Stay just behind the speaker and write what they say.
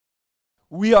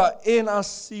We are in a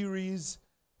series.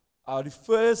 The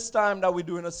first time that we're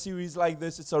doing a series like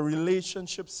this, it's a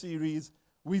relationship series.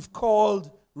 We've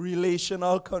called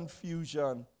Relational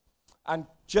Confusion. And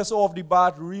just off the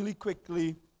bat, really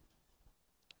quickly,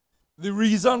 the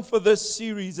reason for this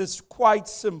series is quite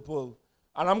simple.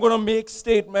 And I'm going to make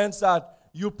statements that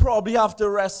you probably have to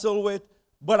wrestle with,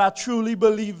 but I truly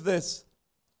believe this,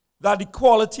 that the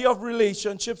quality of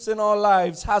relationships in our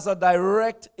lives has a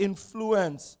direct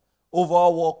influence over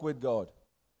our walk with God.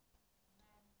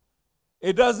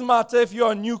 It doesn't matter if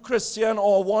you're a new Christian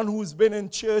or one who's been in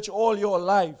church all your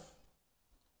life.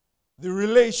 The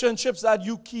relationships that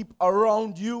you keep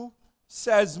around you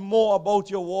says more about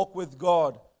your walk with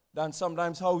God than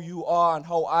sometimes how you are and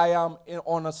how I am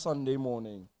on a Sunday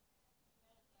morning.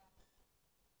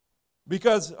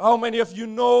 Because how many of you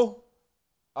know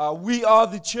we are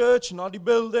the church, not the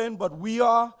building, but we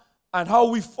are, and how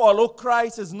we follow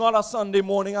Christ is not a Sunday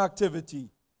morning activity.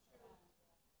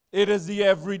 It is the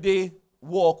everyday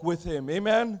walk with Him.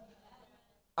 Amen?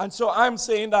 And so I'm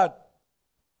saying that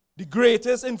the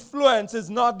greatest influence is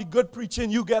not the good preaching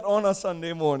you get on a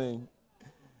Sunday morning.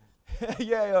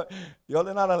 Yeah, y'all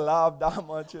didn't have to laugh that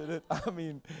much with it. I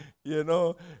mean, you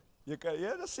know, you can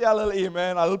just say a little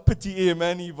amen, a little pity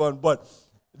amen even. But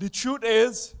the truth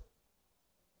is,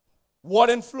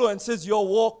 what influences your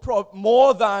walk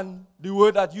more than the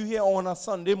word that you hear on a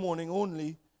Sunday morning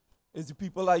only is the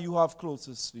people that you have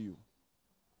closest to you.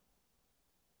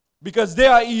 Because they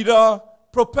are either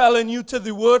propelling you to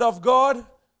the word of God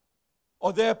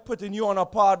or they're putting you on a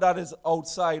path that is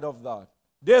outside of that.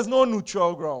 There's no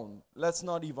neutral ground. Let's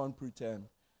not even pretend.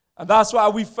 And that's why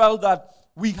we felt that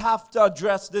we have to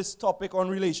address this topic on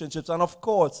relationships. And of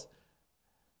course,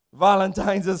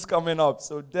 Valentine's is coming up.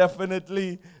 So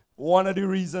definitely one of the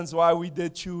reasons why we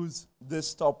did choose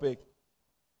this topic.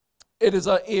 It is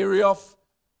an area of,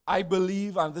 I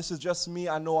believe, and this is just me,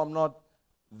 I know I'm not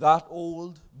that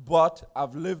old, but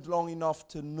I've lived long enough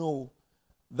to know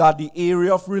that the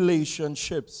area of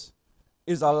relationships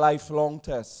is a lifelong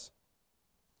test.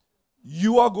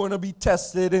 You are going to be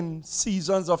tested in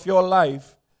seasons of your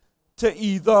life to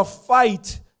either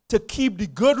fight to keep the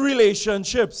good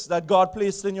relationships that God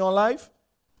placed in your life,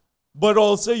 but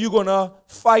also you're going to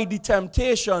fight the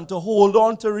temptation to hold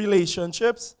on to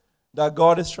relationships that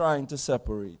God is trying to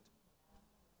separate.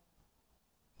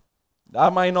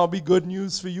 That might not be good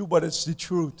news for you, but it's the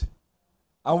truth.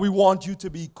 And we want you to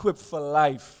be equipped for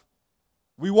life.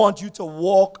 We want you to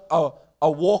walk a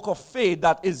walk of faith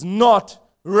that is not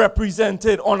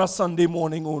represented on a Sunday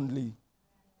morning only.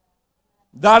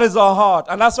 That is our heart.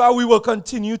 And that's why we will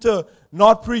continue to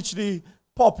not preach the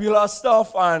popular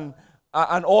stuff and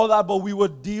all that, but we will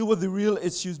deal with the real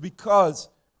issues because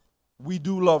we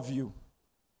do love you.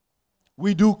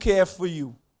 We do care for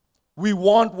you. We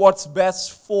want what's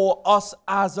best for us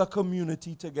as a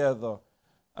community together.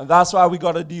 And that's why we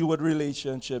got to deal with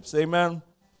relationships. Amen.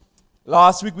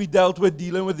 Last week we dealt with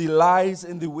dealing with the lies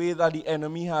in the way that the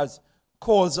enemy has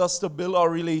caused us to build our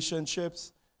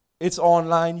relationships. It's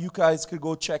online. You guys could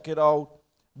go check it out.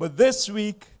 But this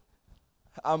week,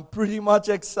 I'm pretty much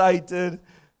excited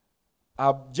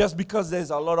just because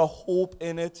there's a lot of hope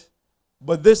in it.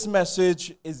 But this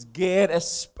message is geared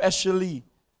especially,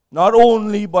 not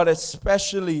only, but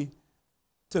especially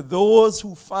to those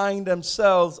who find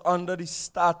themselves under the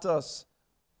status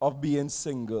of being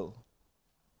single.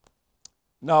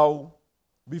 Now,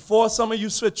 before some of you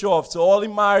switch off, to all the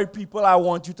married people, I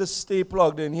want you to stay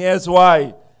plugged in. Here's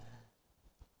why.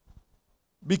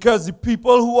 Because the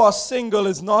people who are single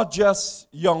is not just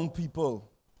young people.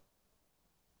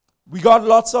 We got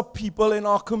lots of people in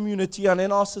our community and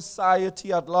in our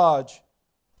society at large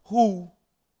who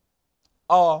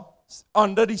are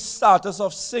under the status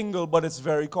of single, but it's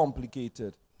very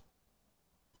complicated.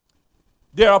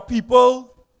 There are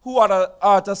people who are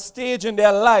at a stage in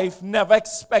their life never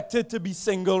expected to be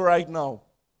single right now.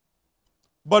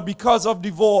 But because of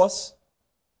divorce,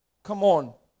 come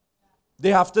on,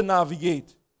 they have to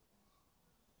navigate.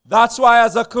 That's why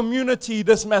as a community,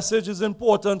 this message is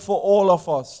important for all of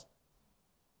us.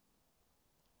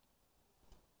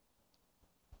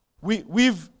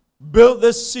 We've built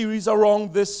this series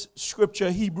around this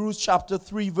scripture, Hebrews chapter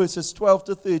 3, verses 12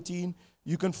 to 13.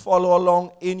 You can follow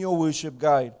along in your worship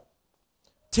guide.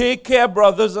 Take care,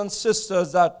 brothers and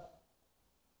sisters, that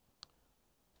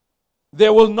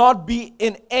there will not be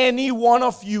in any one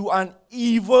of you an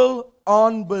evil,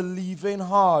 unbelieving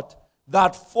heart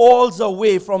that falls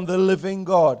away from the living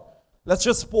God. Let's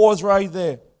just pause right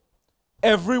there.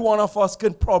 Every one of us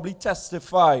can probably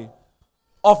testify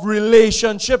of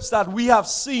relationships that we have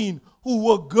seen who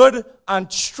were good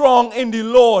and strong in the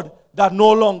Lord that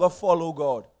no longer follow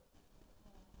God.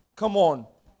 Come on.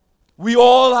 We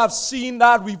all have seen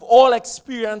that. We've all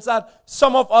experienced that.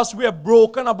 Some of us, we are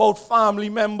broken about family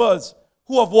members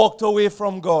who have walked away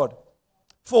from God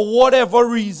for whatever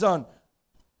reason.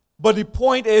 But the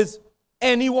point is,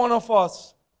 any one of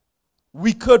us,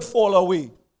 we could fall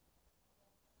away.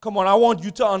 Come on, I want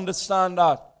you to understand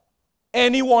that.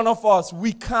 Any one of us,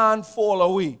 we can fall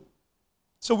away.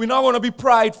 So we're not going to be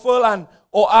prideful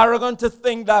or arrogant to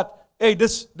think that, hey,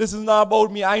 this is not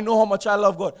about me. I know how much I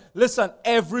love God. Listen,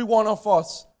 every one of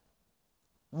us,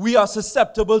 we are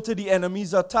susceptible to the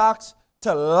enemy's attacks,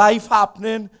 to life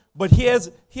happening. But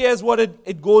here's what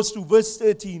it goes to, verse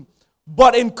 13.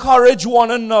 But encourage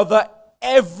one another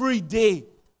every day,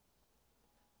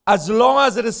 as long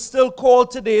as it is still called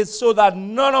today, so that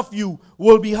none of you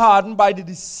will be hardened by the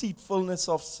deceitfulness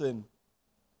of sin.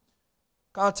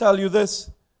 Can I tell you this?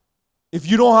 If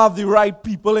you don't have the right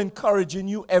people encouraging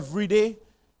you every day,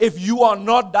 if you are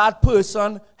not that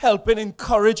person helping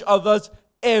encourage others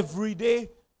every day,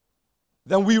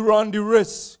 then we run the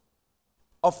risk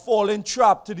of falling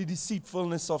trapped to the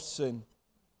deceitfulness of sin.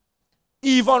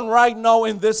 Even right now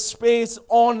in this space,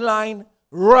 online,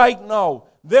 right now,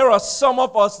 there are some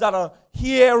of us that are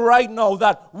here right now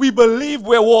that we believe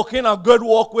we're walking a good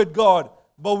walk with God,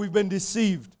 but we've been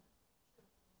deceived.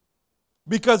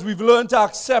 Because we've learned to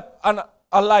accept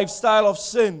a lifestyle of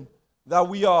sin that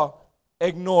we are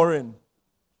ignoring.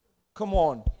 Come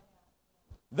on.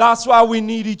 That's why we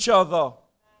need each other.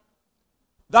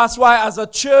 That's why as a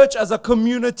church, as a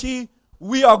community,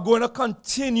 we are going to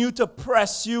continue to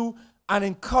press you and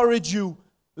encourage you.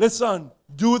 Listen,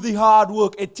 do the hard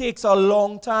work. It takes a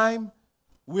long time.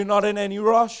 We're not in any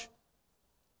rush.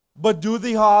 But do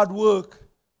the hard work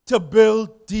to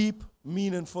build deep,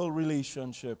 meaningful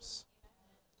relationships.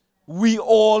 We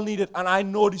all need it. And I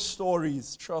know the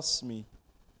stories, trust me.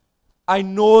 I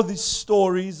know the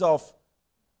stories of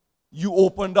you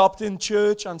opened up in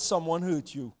church and someone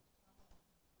hurt you.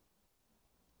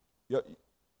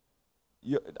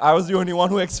 I was the only one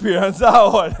who experienced that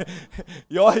one.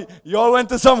 y'all went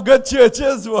to some good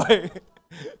churches, boy.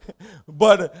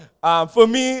 But for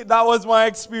me, that was my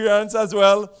experience as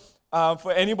well.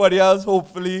 For anybody else,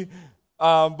 hopefully.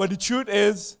 But the truth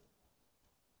is,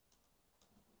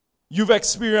 you've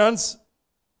experienced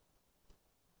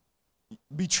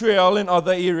betrayal in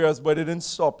other areas, but it didn't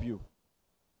stop you.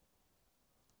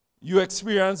 You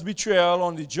experienced betrayal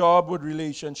on the job, with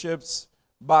relationships,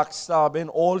 backstabbing,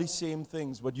 all the same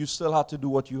things, but you still had to do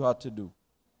what you had to do.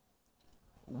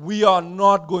 We are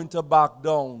not going to back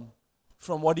down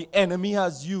from what the enemy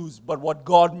has used, but what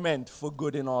God meant for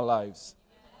good in our lives.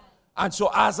 And so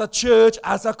as a church,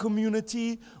 as a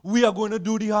community, we are going to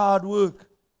do the hard work.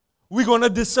 We're going to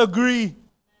disagree.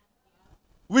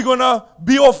 We're going to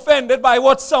be offended by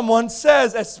what someone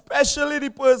says, especially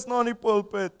the person on the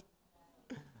pulpit.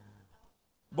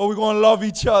 But we're going to love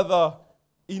each other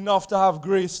enough to have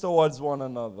grace towards one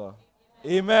another.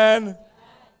 Amen.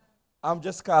 I'm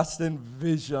just casting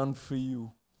vision for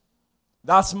you.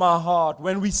 That's my heart.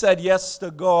 When we said yes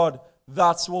to God,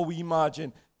 that's what we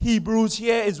imagine. Hebrews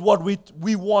here is what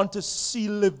we want to see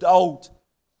lived out.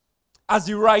 As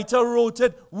the writer wrote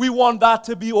it, we want that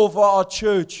to be over our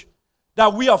church.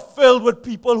 That we are filled with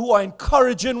people who are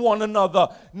encouraging one another.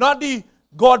 Not the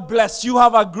God bless you,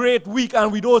 have a great week,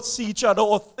 and we don't see each other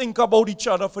or think about each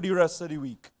other for the rest of the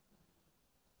week.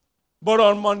 But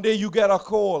on Monday, you get a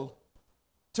call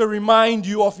to remind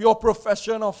you of your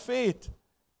profession of faith.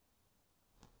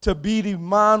 To be the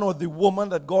man or the woman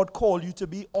that God called you to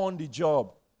be on the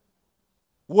job.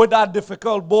 With that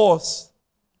difficult boss.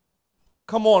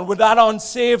 Come on, with that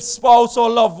unsaved spouse or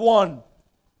loved one.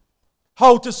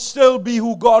 How to still be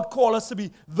who God called us to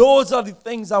be. Those are the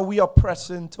things that we are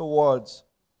pressing towards.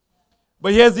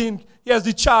 But here's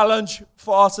the challenge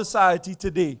for our society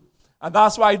today. And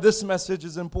that's why this message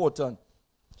is important.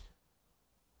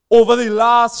 Over the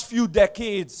last few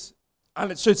decades,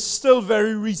 and it's still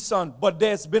very recent, but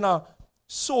there's been a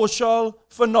social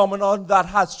phenomenon that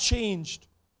has changed.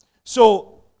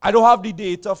 So I don't have the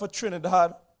data for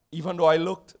Trinidad, even though I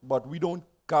looked, but we don't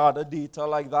gather data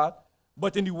like that.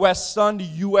 But in the Western, the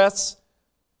U.S.,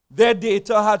 their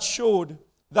data had showed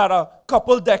that a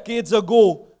couple decades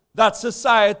ago, that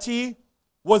society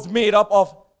was made up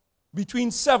of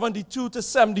between 72 to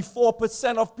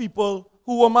 74% of people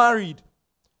who were married.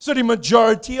 So the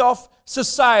majority of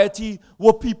society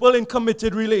were people in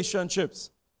committed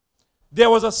relationships. There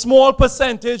was a small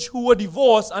percentage who were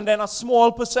divorced and then a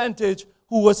small percentage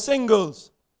who were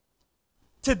singles.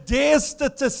 Today's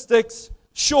statistics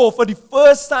show for the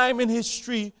first time in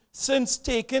history since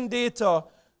taking data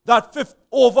that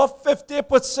over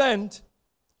 50%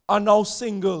 are now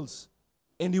singles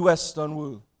in the Western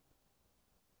world.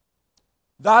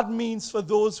 That means for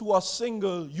those who are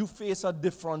single, you face a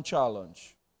different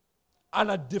challenge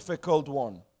and a difficult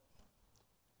one.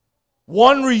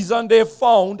 One reason they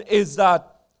found is that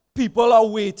people are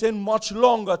waiting much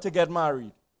longer to get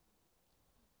married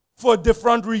for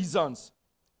different reasons.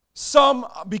 Some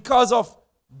because of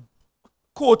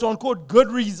quote-unquote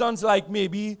good reasons, like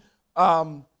maybe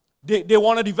they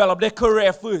want to develop their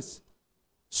career first.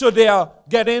 So they are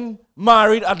getting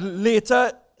married at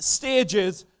later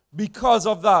stages because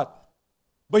of that.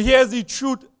 But here's the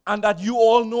truth, and that you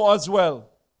all know as well.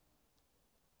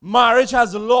 Marriage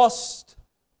has lost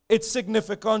its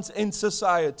significance in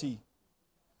society.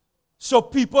 So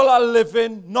people are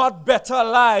living not better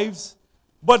lives,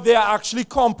 but they are actually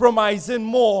compromising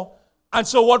more. And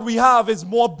so what we have is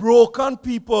more broken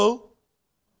people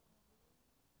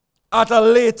at a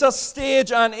later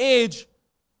stage and age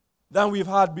than we've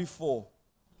had before.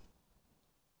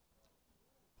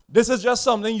 This is just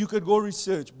something you could go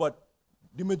research, but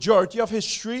the majority of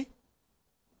history,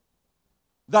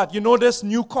 that this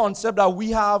new concept that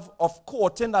we have of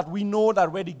courting, that we know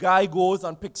that where the guy goes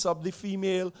and picks up the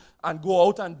female and go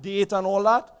out and date and all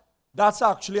that, that's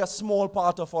actually a small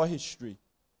part of our history.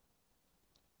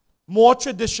 More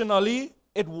traditionally,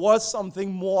 it was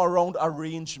something more around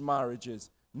arranged marriages.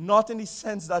 Not in the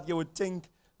sense that you would think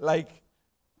like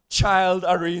child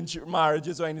arranged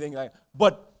marriages or anything like that.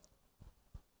 But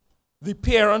the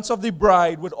parents of the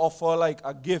bride would offer like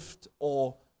a gift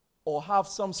or have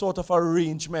some sort of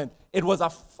arrangement. It was a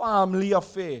family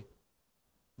affair.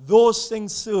 Those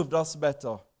things served us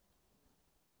better.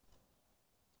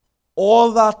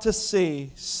 All that to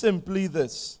say simply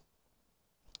this.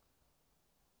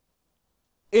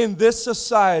 In this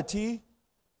society,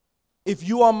 if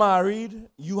you are married,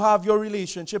 you have your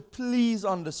relationship, please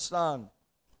understand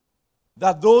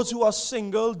that those who are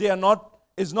single,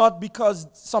 it's not because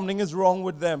something is wrong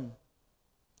with them.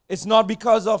 It's not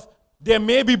because of, there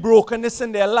may be brokenness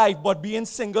in their life, but being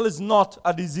single is not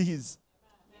a disease.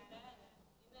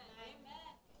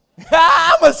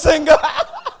 I'm a single.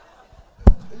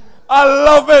 I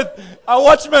love it. And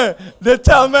watch me. They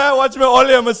tell me, watch me,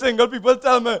 only I'm a single. People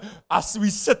tell me, as we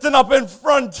sitting up in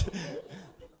front.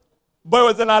 But it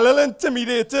was in a little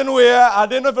intimidating way. I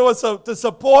didn't know if it was to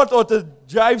support or to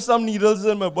drive some needles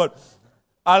in me. But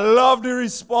I love the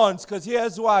response, because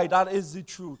here's why. That is the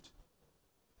truth.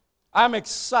 I'm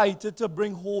excited to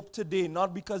bring hope today,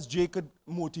 not because Jay could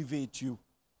motivate you.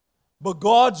 But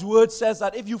God's word says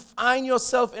that if you find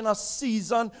yourself in a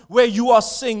season where you are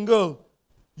single,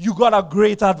 you got a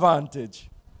great advantage.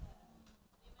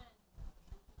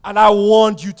 And I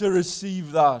want you to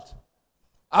receive that.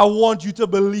 I want you to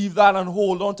believe that and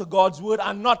hold on to God's word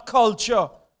and not culture.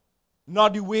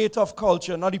 Not the weight of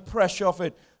culture, not the pressure of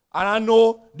it. And I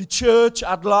know the church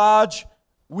at large,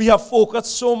 we have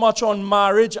focused so much on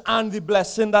marriage and the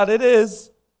blessing that it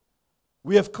is.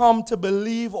 We have come to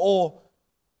believe, or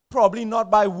probably not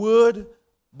by word,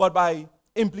 but by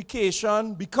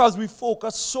implication, because we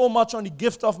focus so much on the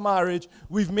gift of marriage,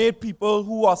 we've made people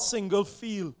who are single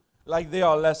feel like they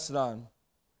are less than.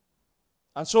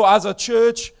 And so as a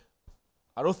church,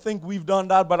 I don't think we've done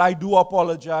that, but I do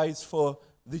apologize for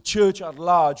the church at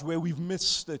large where we've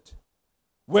missed it,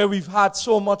 where we've had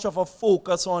so much of a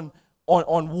focus on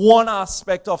one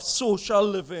aspect of social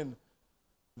living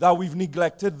that we've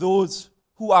neglected those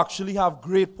who actually have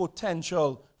great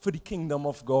potential for the kingdom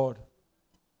of God.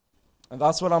 And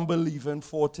that's what I'm believing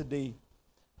for today.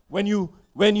 When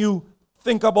you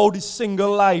think about the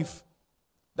single life,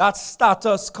 that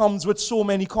status comes with so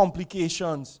many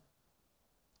complications.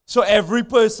 So every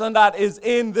person that is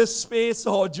in this space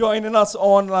or joining us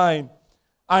online,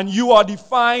 and you are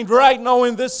defined right now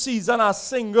in this season as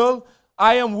single,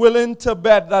 I am willing to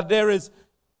bet that there is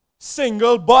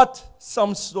single but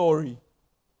some story.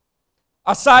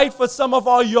 Aside for some of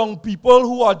our young people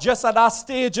who are just at that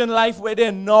stage in life where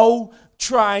they're now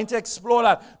trying to explore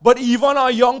that. But even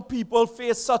our young people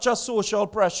face such a social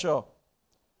pressure.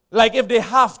 Like if they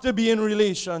have to be in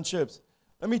relationships.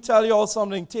 Let me tell you all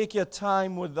something. Take your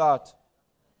time with that.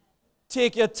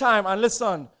 Take your time. And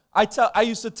listen, I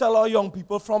used to tell our young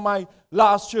people from my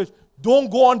last church,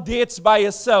 don't go on dates by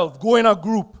yourself. Go in a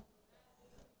group.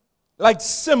 Like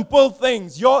simple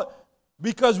things.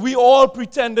 Because we all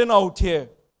pretending out here.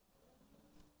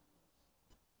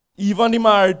 Even the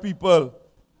married people.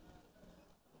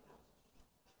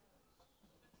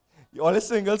 All the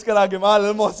singles can I give me a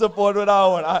little more support with that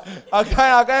one. I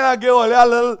kind of give all a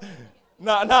little.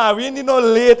 Nah, we need no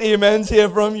late amens here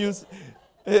from you.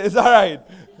 It's all right.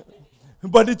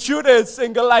 But the truth is,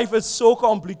 single life is so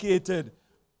complicated.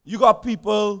 You got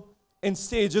people in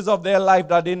stages of their life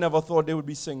that they never thought they would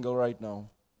be single right now.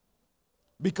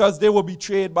 Because they were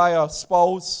betrayed by a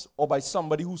spouse or by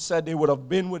somebody who said they would have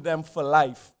been with them for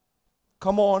life.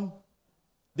 Come on.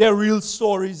 There are real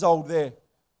stories out there.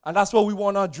 And that's what we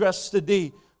want to address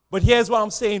today. But here's what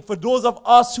I'm saying. For those of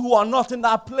us who are not in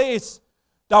that place,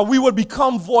 that we would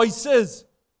become voices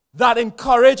that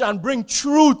encourage and bring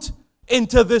truth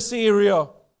into this area.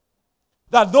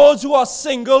 That those who are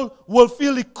single will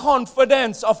feel the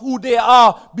confidence of who they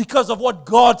are because of what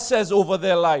God says over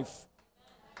their life.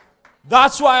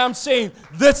 That's why I'm saying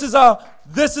this is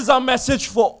a message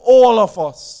for all of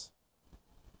us.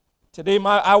 Today,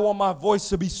 I want my voice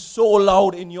to be so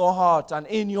loud in your heart and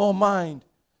in your mind.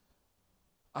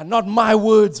 And not my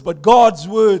words, but God's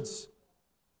words.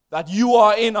 That you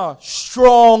are in a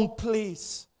strong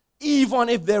place, even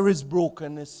if there is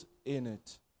brokenness in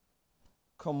it.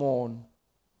 Come on.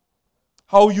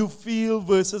 How you feel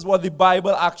versus what the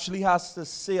Bible actually has to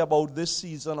say about this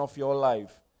season of your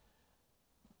life.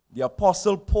 The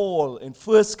Apostle Paul in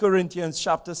 1 Corinthians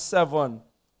chapter 7.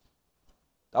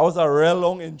 That was a real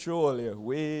long intro earlier.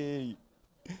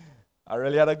 I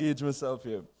really had to gauge myself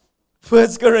here.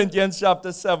 1 Corinthians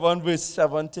chapter 7, verse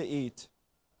 7 to 8.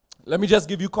 Let me just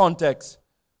give you context.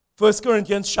 1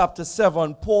 Corinthians chapter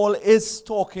 7, Paul is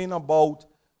talking about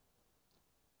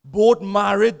both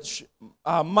married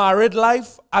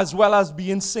life as well as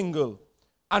being single.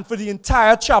 And for the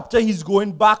entire chapter, he's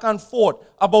going back and forth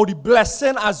about the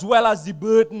blessing as well as the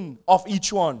burden of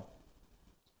each one.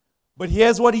 But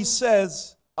here's what he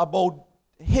says about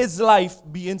his life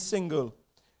being single.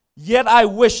 Yet I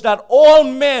wish that all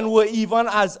men were even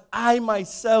as I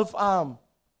myself am.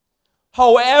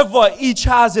 However, each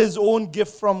has his own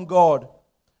gift from God.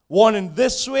 One in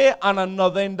this way and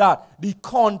another in that. The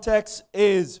context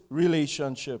is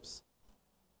relationships.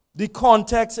 The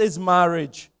context is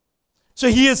marriage. So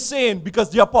he is saying, because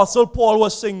the Apostle Paul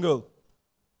was single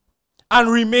and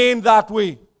remained that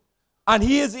way. And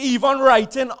he is even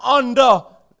writing under,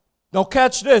 now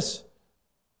catch this,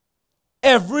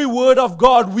 every word of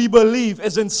God we believe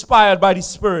is inspired by the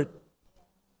Spirit.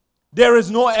 There is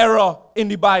no error in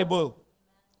the Bible.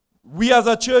 We as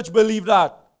a church believe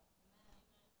that.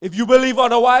 If you believe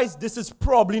otherwise, this is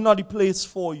probably not the place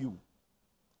for you.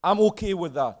 I'm okay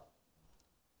with that.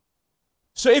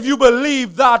 So if you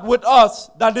believe that with us,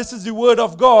 that this is the word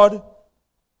of God,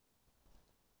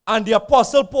 and the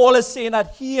Apostle Paul is saying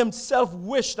that he himself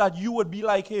wished that you would be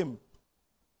like him.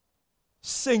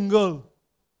 Single.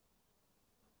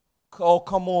 Oh,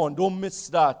 come on, don't miss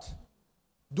that.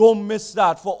 Don't miss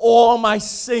that. For all my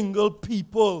single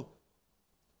people,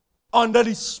 under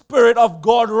the Spirit of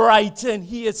God writing,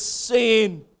 he is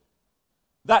saying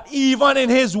that even in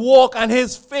his walk and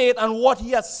his faith and what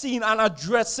he has seen and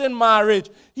addressing marriage,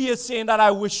 he is saying that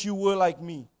I wish you were like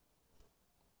me.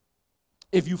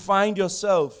 If you find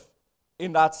yourself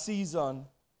in that season,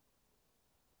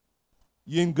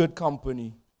 you're in good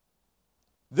company.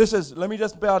 Let me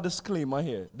just bear a disclaimer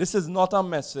here. This is not a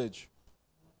message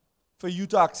for you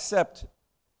to accept.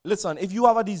 Listen, if you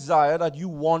have a desire that you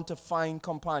want to find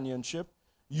companionship,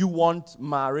 you want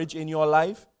marriage in your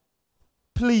life,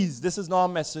 please, this is not a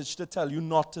message to tell you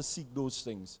not to seek those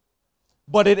things.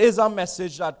 But it is a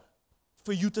message that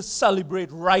for you to celebrate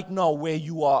right now where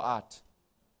you are at.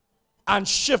 And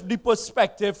shift the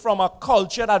perspective from a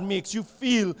culture that makes you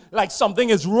feel like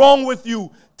something is wrong with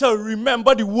you to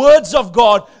remember the words of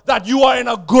God that you are in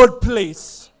a good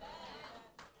place.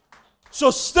 So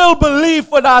still believe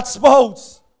for that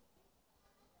spouse.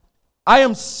 I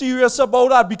am serious about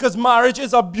that because marriage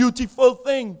is a beautiful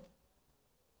thing.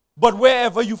 But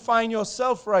wherever you find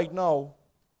yourself right now,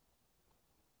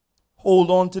 hold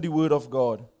on to the word of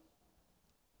God.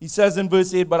 He says in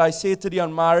verse 8, but I say to the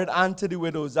unmarried and to the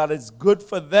widows that it's good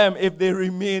for them if they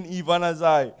remain even as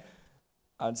I.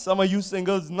 And some of you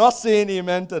singles not saying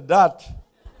amen to that.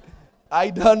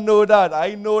 I don't know that.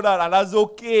 I know that, and that's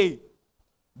okay.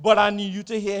 But I need you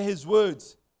to hear his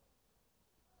words.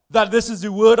 That this is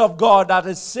the word of God that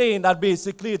is saying that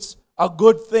basically it's a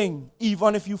good thing,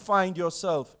 even if you find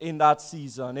yourself in that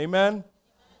season. Amen?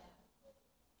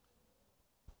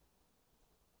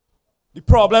 The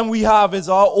problem we have is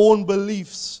our own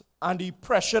beliefs and the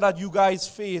pressure that you guys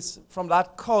face from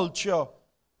that culture.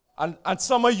 And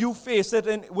some of you face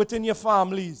it within your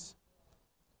families.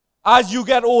 As you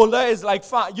get older, it's like,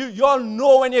 you all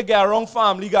know when you get around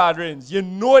family gatherings, you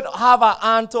know it have an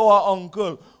aunt or an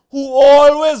uncle who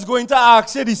always going to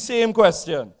ask you the same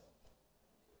question.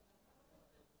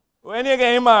 When you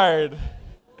getting married?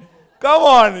 Come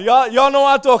on, y'all know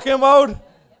what I'm talking about?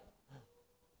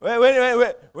 When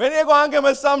you go and give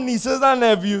me some nieces and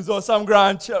nephews or some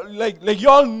grandchildren, like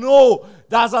y'all know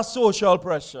that's a social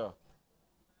pressure.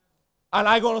 And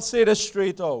I'm going to say this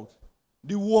straight out.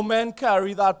 The women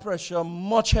carry that pressure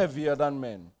much heavier than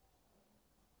men.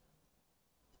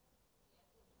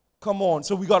 Come on,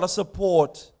 so we got to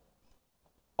support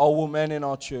our women in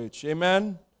our church.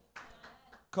 Amen?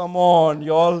 Come on,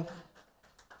 y'all.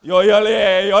 Y'all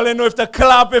know if to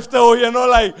clap, if to,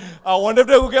 like, I wonder if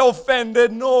they will get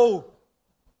offended. No.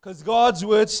 Because God's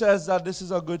word says that this is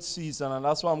a good season, and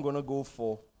that's what I'm going to go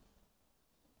for.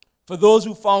 For those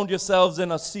who found yourselves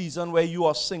in a season where you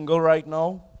are single right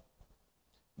now,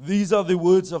 these are the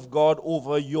words of God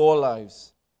over your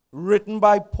lives, written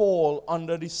by Paul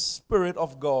under the Spirit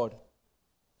of God.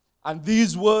 And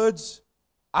these words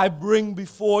I bring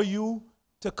before you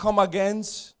to come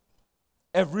against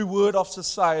every word of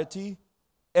society,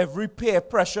 every peer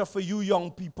pressure for you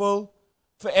young people,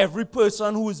 for every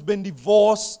person who has been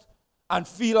divorced and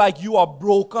feel like you are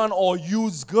broken or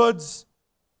used goods,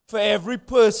 for every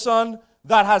person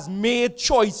that has made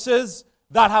choices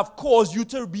that have caused you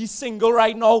to be single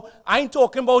right now. I ain't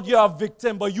talking about you're a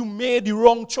victim, but you made the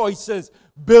wrong choices,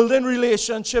 building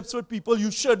relationships with people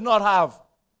you should not have.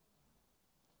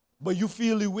 But you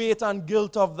feel the weight and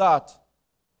guilt of that.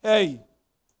 Hey,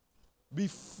 be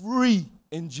free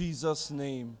in Jesus'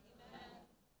 name. Amen.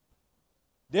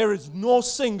 There is no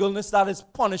singleness that is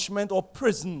punishment or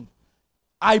prison.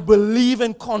 I believe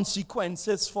in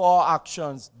consequences for our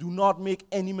actions. Do not make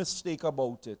any mistake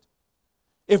about it.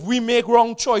 If we make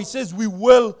wrong choices, we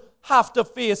will have to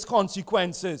face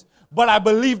consequences. But I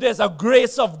believe there's a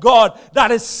grace of God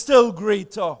that is still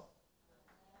greater.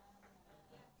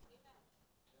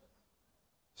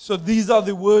 So these are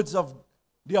the words of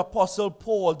the Apostle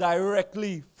Paul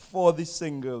directly for the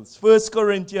singles. 1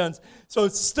 Corinthians. So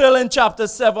still in chapter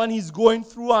 7, he's going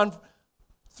through and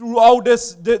throughout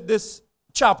this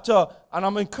chapter, and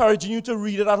I'm encouraging you to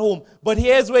read it at home. But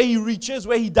here's where he reaches,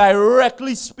 where he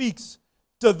directly speaks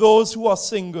to those who are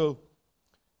single.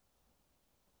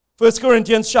 1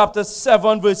 Corinthians chapter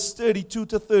 7, verse 32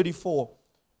 to 34.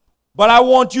 But I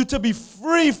want you to be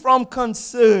free from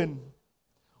concern.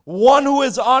 One who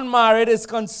is unmarried is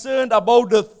concerned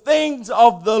about the things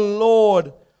of the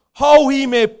Lord, how he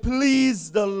may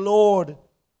please the Lord.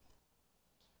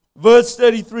 Verse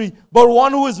 33, but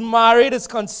one who is married is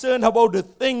concerned about the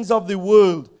things of the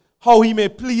world, how he may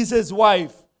please his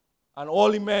wife. And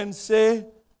all the men say,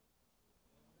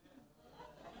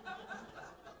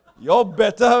 you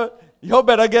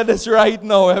better get this right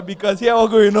now, because here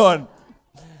what's going on.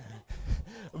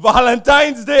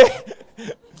 Valentine's Day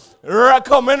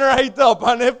coming right up,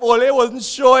 and if Ole wasn't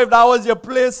sure if that was your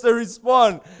place to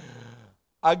respond,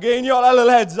 again, y'all a little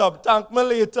heads up. Thank me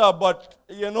later, but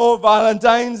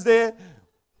Valentine's Day,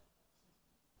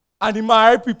 and the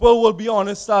married people will be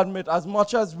honest to admit, as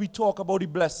much as we talk about the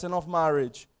blessing of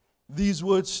marriage, these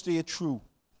words stay true.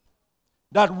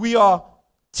 That we are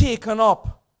taken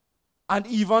up and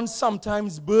even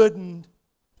sometimes burdened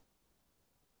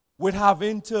with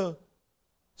having to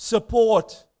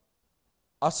support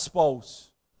a spouse.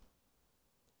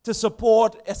 To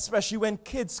support, especially when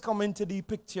kids come into the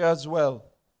picture as well.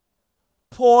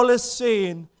 Paul is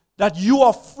saying that you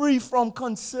are free from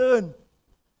concern.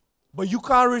 But you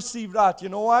can't receive that. You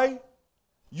know why?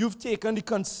 You've taken the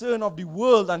concern of the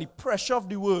world and the pressure of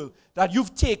the world. That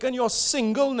you've taken your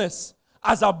singleness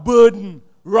as a burden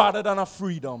rather than a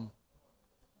freedom.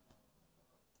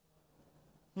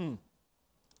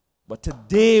 But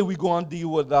today we're going to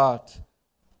deal with that.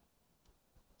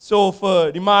 So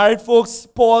for the married folks,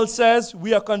 Paul says,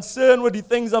 we are concerned with the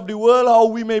things of the world, how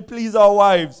we may please our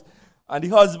wives. And the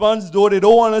husbands, though they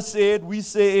don't want to say it, we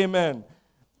say amen.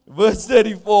 Verse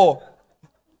 34.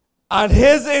 And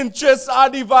his interests are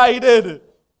divided.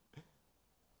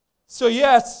 So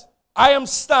yes, I am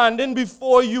standing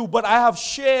before you, but I have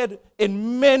shared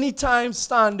in many times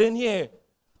standing here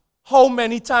how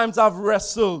many times I've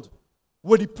wrestled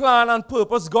with the plan and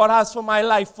purpose God has for my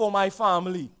life, for my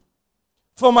family,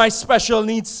 for my special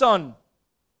needs son,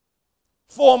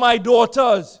 for my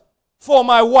daughters, for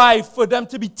my wife, for them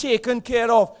to be taken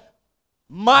care of.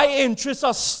 My interests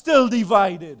are still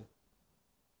divided.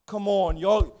 Come on,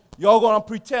 y'all going to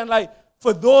pretend like,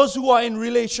 for those who are in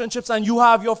relationships and you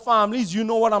have your families, you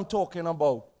know what I'm talking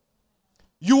about.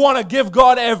 You want to give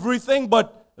God everything,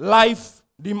 but life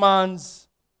demands.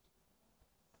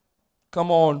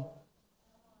 Come on.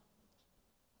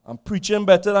 I'm preaching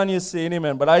better than you're saying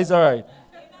amen, but that's all right.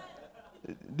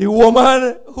 The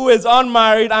woman who is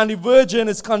unmarried and the virgin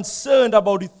is concerned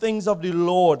about the things of the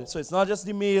Lord. So it's not just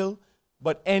the male,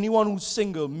 but anyone who's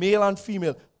single, male and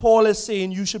female. Paul is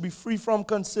saying you should be free from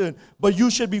concern, but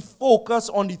you should be focused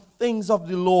on the things of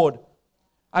the Lord.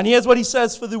 And here's what he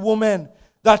says for the woman,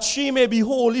 that she may be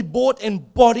holy both in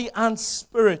body and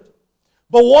spirit.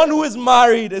 But one who is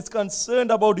married is concerned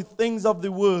about the things of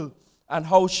the world and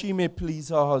how she may please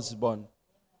her husband.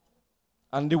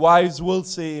 And the wives will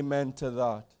say amen to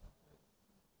that.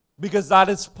 Because that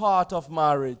is part of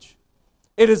marriage.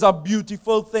 It is a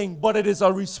beautiful thing, but it is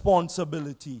a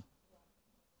responsibility.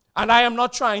 And I am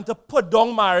not trying to put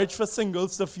down marriage for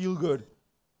singles to feel good.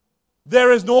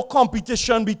 There is no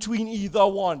competition between either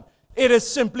one. It is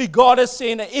simply God is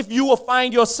saying that if you will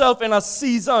find yourself in a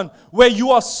season where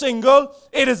you are single,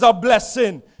 it is a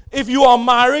blessing. If you are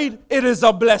married, it is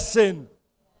a blessing.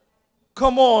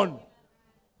 Come on.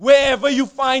 Wherever you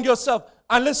find yourself.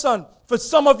 And listen, for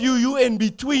some of you, you in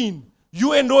between.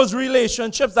 You in those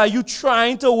relationships that you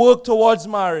trying to work towards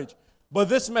marriage. But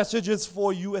this message is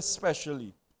for you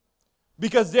especially.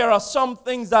 Because there are some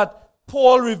things that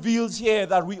Paul reveals here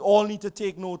that we all need to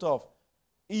take note of.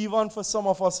 Even for some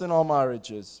of us in our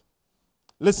marriages.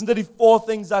 Listen to the 4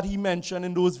 things that he mentioned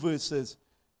in those verses.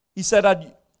 He said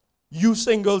that you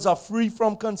singles are free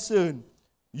from concern.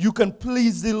 You can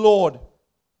please the Lord.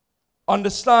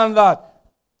 Understand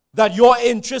that your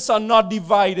interests are not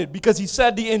divided. Because he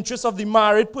said the interest of the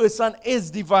married person is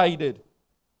divided.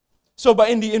 So, but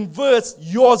in the inverse,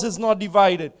 yours is not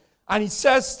divided. And he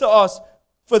says to us,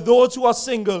 for those who are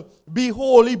single, be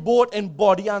holy both in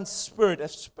body and spirit,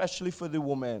 especially for the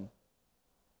woman.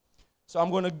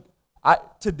 So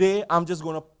today I'm just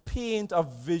going to paint a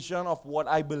vision of what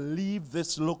I believe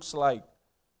this looks like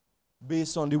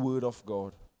based on the word of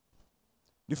God.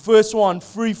 The first one,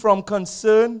 free from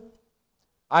concern.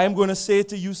 I am going to say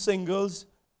to you singles,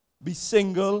 be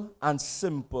single and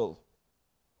simple.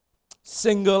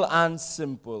 Single and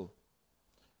simple.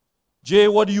 Jay,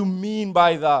 what do you mean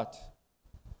by that?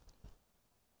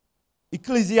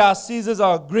 Ecclesiastes is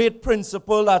a great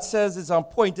principle that says it's an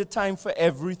appointed time for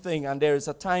everything, and there is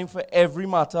a time for every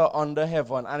matter under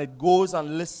heaven, and it goes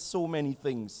and lists so many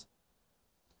things.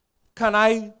 Can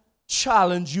I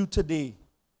challenge you today,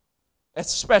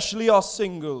 especially our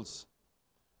singles,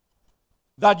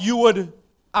 that you would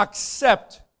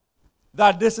accept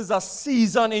that this is a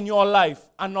season in your life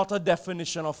and not a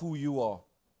definition of who you are?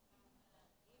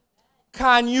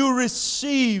 Can you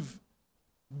receive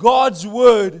God's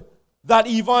word that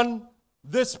even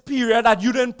this period that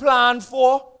you didn't plan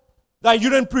for, that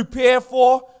you didn't prepare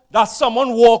for, that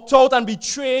someone walked out and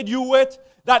betrayed you with,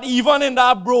 that even in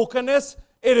that brokenness,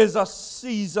 it is a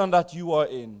season that you are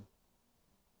in?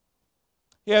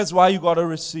 Here's why you got to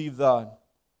receive that.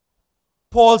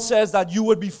 Paul says that you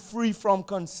would be free from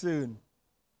concern.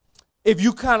 If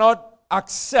you cannot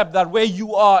accept that where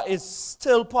you are is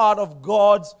still part of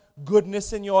God's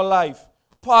goodness in your life,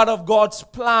 part of God's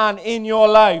plan in your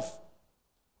life,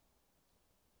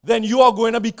 then you are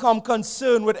going to become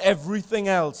concerned with everything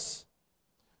else.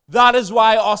 That is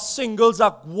why our singles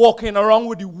are walking around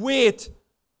with the weight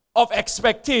of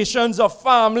expectations of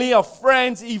family, of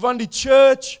friends, even the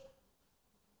church.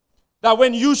 That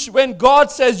when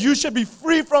God says you should be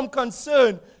free from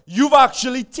concern, you've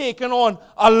actually taken on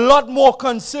a lot more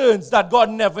concerns that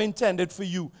God never intended for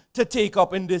you to take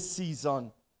up in this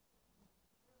season.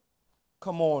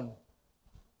 Come on.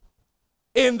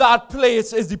 In that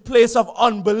place is the place of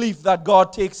unbelief that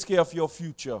God takes care of your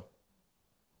future.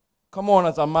 Come on,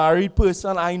 as a married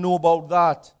person, I know about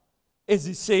that. It's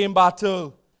the same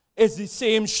battle. It's the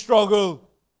same struggle.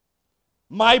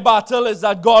 My battle is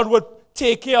that God would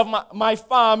take care of my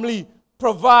family,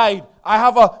 provide. I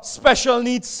have a special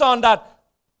needs son that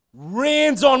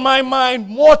reigns on my mind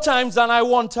more times than I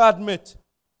want to admit.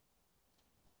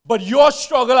 But your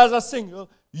struggle as a single,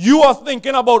 you are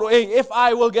thinking about, hey, if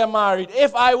I will get married,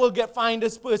 if I will find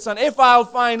this person, if I'll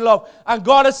find love. And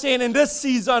God is saying in this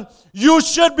season, you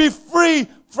should be free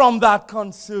from that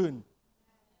concern.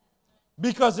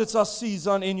 Because it's a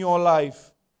season in your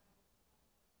life.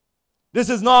 This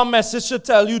is not a message to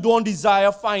tell you don't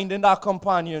desire finding that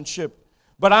companionship.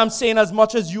 But I'm saying as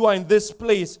much as you are in this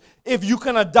place, if you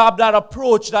can adopt that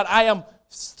approach that I am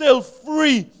still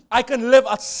free, I can live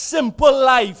a simple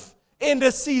life in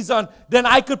this season, then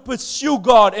I could pursue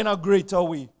God in a greater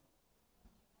way.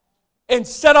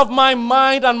 Instead of my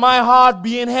mind and my heart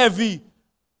being heavy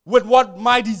with what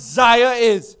my desire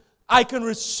is, I can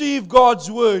receive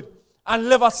God's word and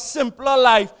live a simpler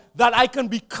life that I can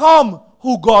become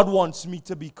who God wants me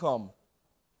to become.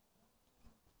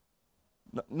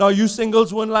 Now, you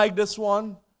singles wouldn't like this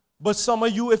one, but some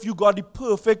of you, if you got the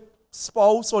perfect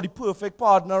spouse or the perfect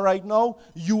partner right now,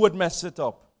 you would mess it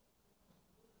up.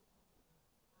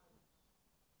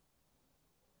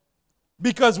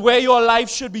 Because where your life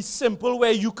should be simple,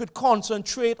 where you could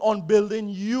concentrate on building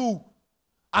you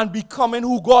and becoming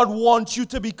who God wants you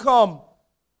to become,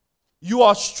 you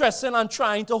are stressing and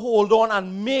trying to hold on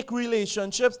and make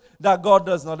relationships that God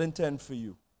does not intend for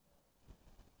you.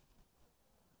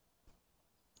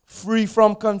 Free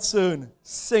from concern,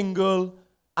 single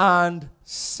and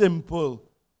simple.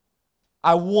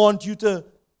 I want you to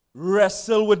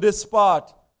wrestle with this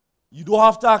part. You don't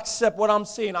have to accept what I'm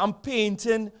saying. I'm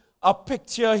painting a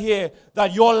picture here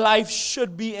that your life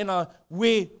should be in a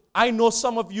way. I know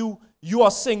some of you, you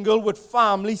are single with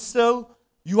family still.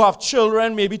 You have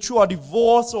children, maybe through a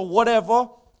divorce or whatever.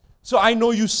 So I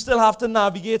know you still have to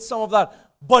navigate some of that.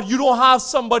 But you don't have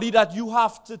somebody that you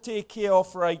have to take care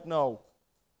of right now.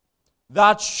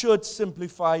 That should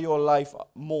simplify your life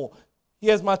more.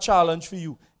 Here's my challenge for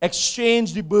you.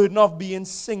 Exchange the burden of being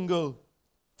single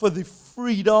for the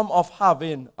freedom of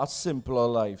having a simpler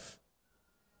life.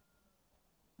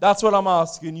 That's what I'm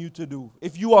asking you to do.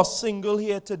 If you are single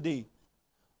here today,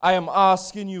 I am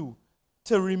asking you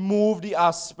to remove the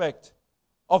aspect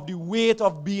of the weight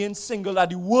of being single that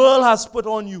the world has put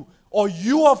on you or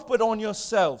you have put on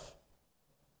yourself,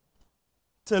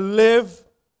 to live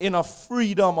in a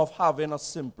freedom of having a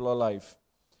simpler life.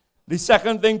 The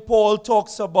second thing Paul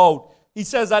talks about, he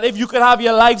says that if you could have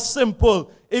your life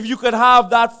simple, if you could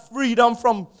have that freedom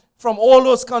from all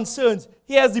those concerns,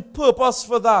 he has the purpose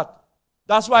for that.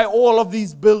 That's why all of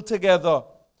these build together,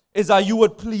 is that you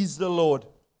would please the Lord.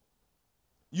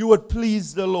 You would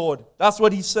please the Lord. That's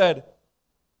what he said.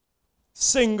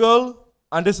 Single,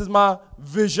 and this is my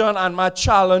vision and my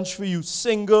challenge for you,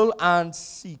 single and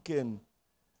seeking.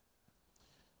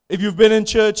 If you've been in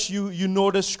church, you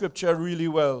know the scripture really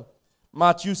well.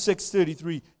 Matthew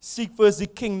 6:33. Seek first the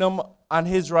kingdom and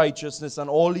his righteousness, and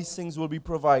all these things will be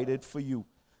provided for you.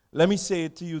 Let me say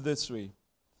it to you this way.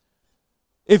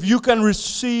 If you can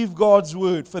receive God's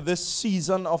word for this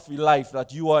season of life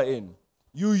that you are in,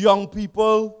 you young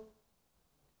people,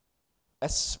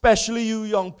 especially you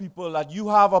young people, that you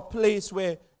have a place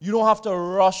where you don't have to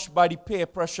rush by the peer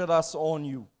pressure that's on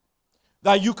you.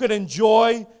 That you could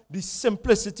enjoy the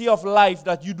simplicity of life,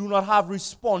 that you do not have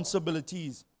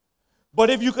responsibilities. But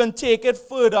if you can take it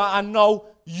further and now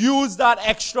use that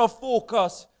extra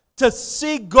focus to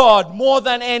seek God more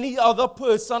than any other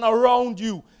person around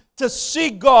you, to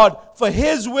seek God for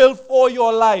his will for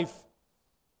your life,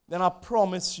 then I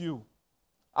promise you,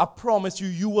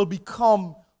 you will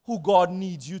become who God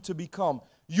needs you to become.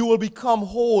 You will become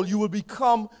whole. You will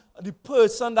become the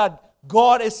person that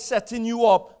God is setting you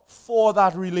up for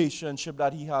that relationship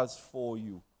that he has for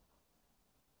you.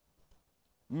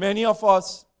 Many of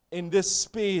us in this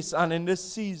space and in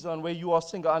this season where you are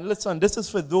single, and listen, this is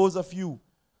for those of you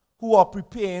who are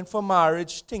preparing for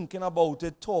marriage, thinking about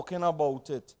it, talking about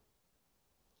it.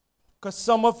 Because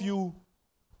some of you,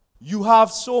 you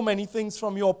have so many things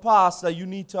from your past that you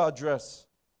need to address.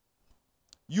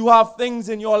 You have things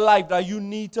in your life that you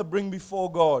need to bring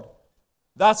before God.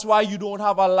 That's why you don't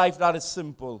have a life that is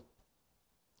simple.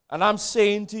 And I'm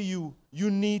saying to you, you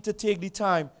need to take the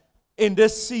time. In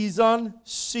this season,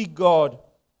 seek God.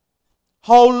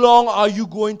 How long are you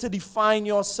going to define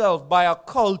yourself by a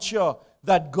culture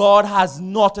that God has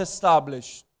not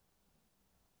established?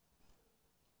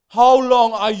 How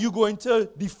long are you going to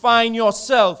define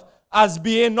yourself as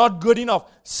being not good enough?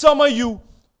 Some of you,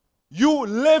 you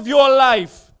live your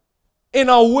life in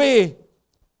a way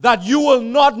that you will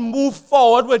not move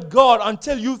forward with God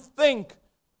until you think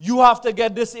you have to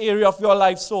get this area of your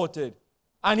life sorted.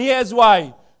 And here's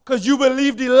why. Because you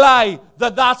believe the lie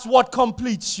that that's what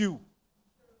completes you.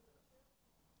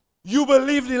 You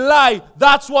believe the lie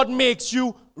that's what makes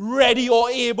you ready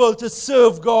or able to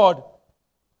serve God.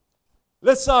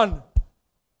 Listen,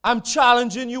 I'm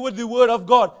challenging you with the word of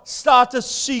God. Start to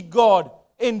seek God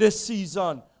in this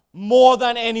season more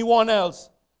than anyone else.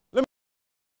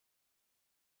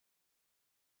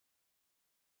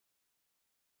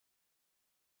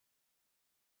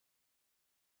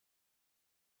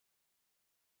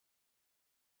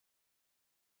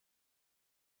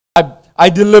 I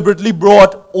deliberately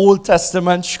brought Old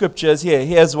Testament scriptures here.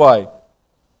 Here's why.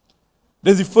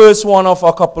 This is the first one of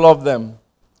a couple of them.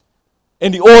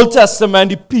 In the Old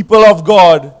Testament, the people of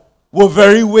God were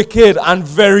very wicked and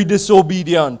very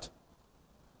disobedient.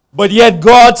 But yet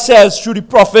God says through the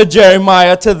prophet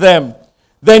Jeremiah to them,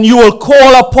 then you will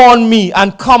call upon me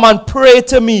and come and pray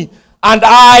to me, and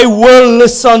I will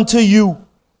listen to you.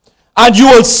 And you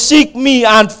will seek me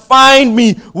and find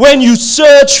me when you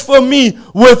search for me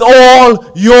with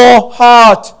all your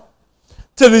heart.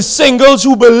 To the singles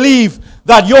who believe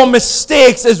that your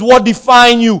mistakes is what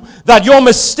define you, that your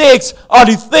mistakes are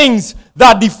the things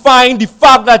that define the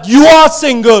fact that you are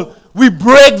single, we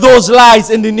break those lies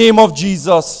in the name of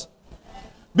Jesus.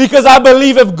 Because I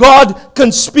believe if God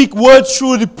can speak words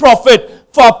through the prophet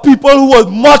for people who are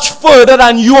much further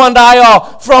than you and I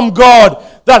are from God,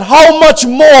 that how much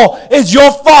more is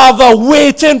your Father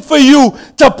waiting for you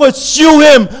to pursue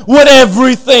Him with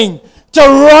everything, to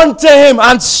run to Him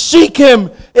and seek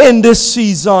Him in this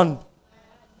season.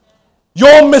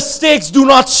 Your mistakes do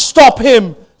not stop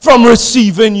Him from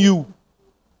receiving you.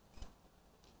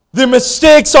 The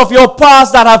mistakes of your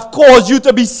past that have caused you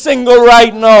to be single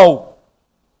right now,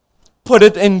 put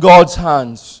it in God's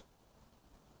hands.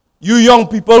 You young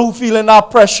people who feeling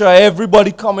that pressure,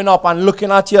 everybody coming up and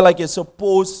looking at you like you're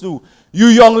supposed to. You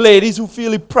young ladies who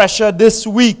feel the pressure this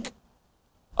week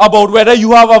about whether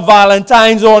you have a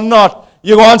Valentine's or not.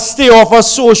 You're going to stay off of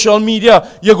social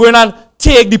media. You're going to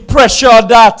take the pressure of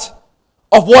that,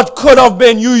 of what could have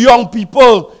been. You young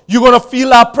people, you're going to feel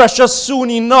that pressure soon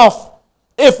enough,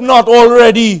 if not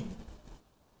already.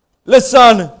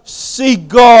 Listen, seek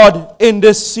God in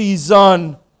this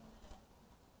season.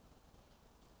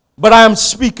 But I am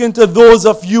speaking to those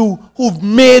of you who've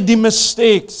made the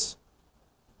mistakes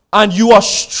and you are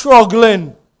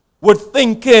struggling with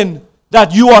thinking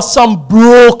that you are some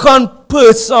broken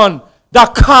person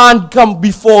that can't come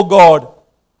before God.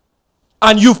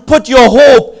 And you've put your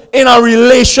hope in a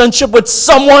relationship with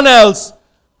someone else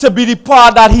to be the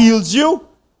part that heals you,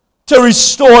 to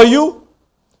restore you,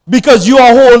 because you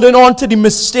are holding on to the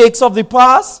mistakes of the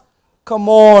past. Come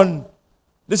on.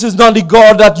 This is not the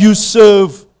God that you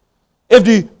serve. If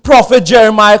the prophet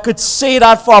Jeremiah could say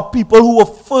that for people who were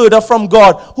further from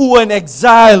God, who were in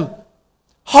exile,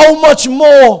 how much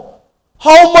more,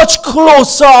 how much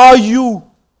closer are you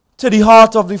to the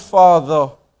heart of the Father?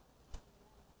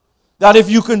 That if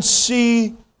you can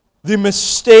see the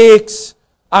mistakes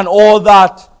and all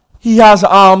that, He has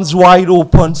arms wide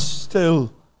open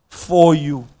still for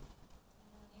you.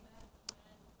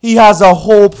 He has a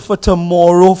hope for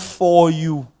tomorrow for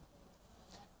you.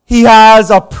 He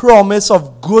has a promise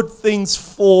of good things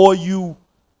for you.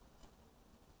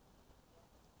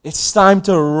 It's time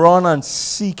to run and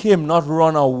seek Him, not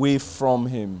run away from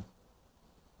Him.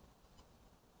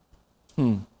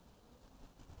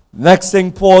 Next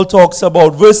thing Paul talks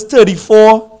about, verse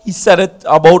 34, he said it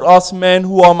about us men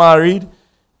who are married.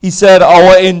 He said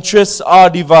our interests are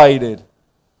divided.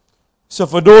 So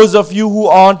for those of you who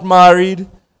aren't married,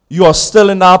 you are still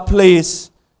in that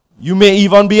place. You may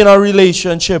even be in a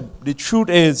relationship. The truth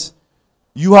is,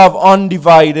 you have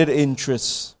undivided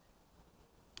interests.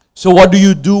 So what do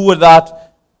you do with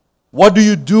that? What do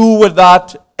you do with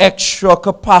that extra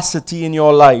capacity in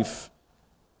your life?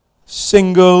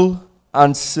 Single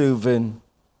and serving.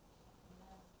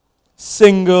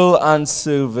 Single and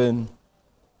serving.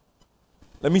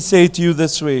 Let me say it to you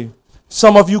this way.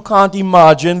 Some of you can't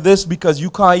imagine this because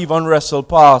you can't even wrestle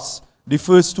past the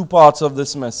first two parts of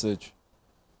this message.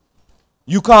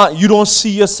 You don't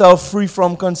see yourself free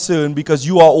from concern because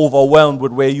you are overwhelmed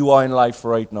with where you are in life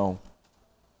right now.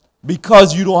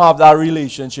 Because you don't have that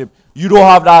relationship. You don't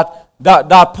have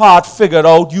that part figured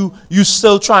out. You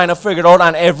still trying to figure it out,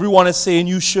 and everyone is saying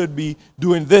you should be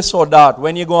doing this or that.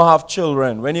 When you're going to have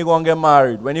children, when you're going to get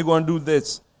married, when you're going to do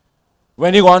this,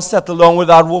 when you're going to settle down with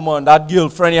that woman, that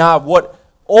girlfriend you have,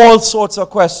 all sorts of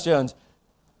questions.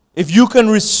 If you can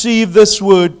receive this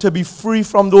word to be free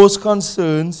from those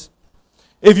concerns,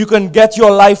 if you can get your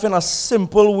life in a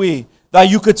simple way, that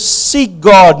you could seek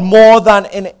God more than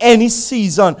in any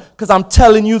season. Because I'm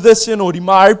telling you this, the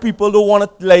married people don't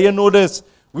want to let you know this.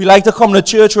 We like to come to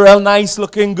church real nice,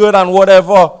 looking good and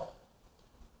whatever.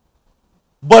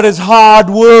 But it's hard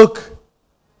work.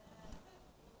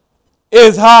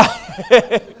 It's hard.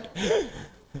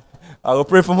 I will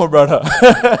pray for my brother.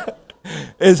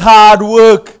 It's hard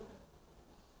work.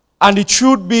 And the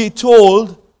truth be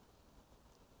told,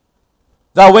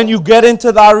 that when you get into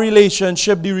that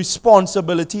relationship, the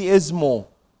responsibility is more.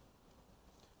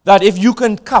 That if you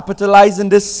can capitalize in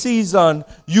this season,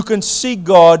 you can seek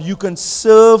God, you can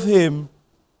serve Him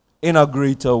in a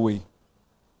greater way.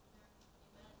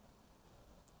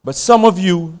 But some of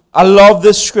you, I love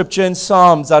this scripture in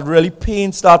Psalms that really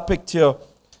paints that picture.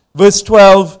 Verse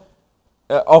 12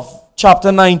 of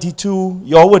chapter 92,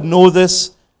 you all would know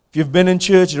this. If you've been in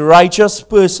church, the righteous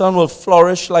person will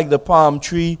flourish like the palm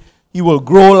tree. He will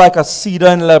grow like a cedar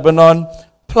in Lebanon.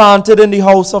 Planted in the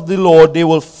house of the Lord, they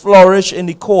will flourish in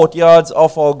the courtyards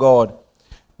of our God.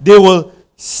 They will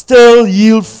still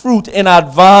yield fruit in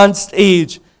advanced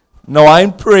age. Now,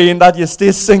 I'm praying that you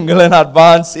stay single in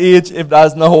advanced age if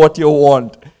that's not what you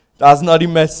want. That's not the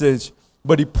message.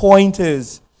 But the point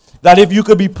is, that if you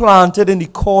could be planted in the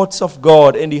courts of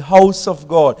God, in the house of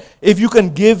God, if you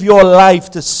can give your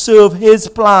life to serve His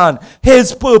plan,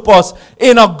 His purpose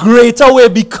in a greater way,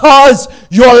 because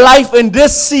your life in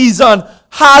this season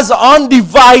has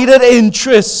undivided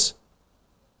interest,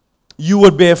 you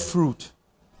would bear fruit.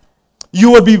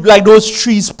 You would be like those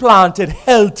trees planted,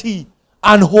 healthy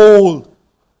and whole.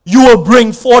 You will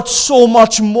bring forth so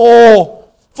much more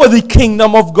for the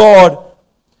kingdom of God.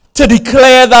 To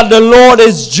declare that the Lord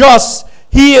is just.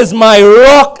 He is my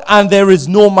rock and there is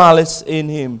no malice in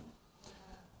Him.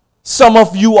 Some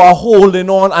of you are holding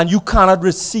on and you cannot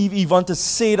receive even to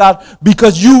say that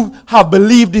because you have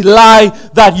believed the lie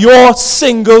that your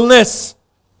singleness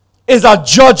is a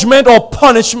judgment or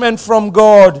punishment from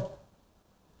God.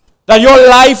 That your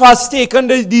life has taken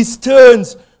these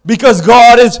turns because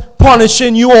God is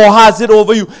punishing you or has it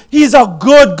over you. He's a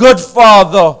good, good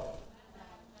Father.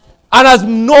 And as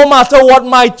no matter what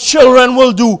my children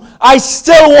will do, I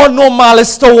still want no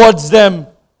malice towards them.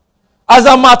 As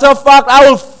a matter of fact, I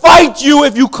will fight you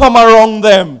if you come around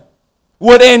them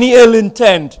with any ill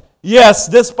intent. Yes,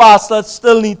 this pastor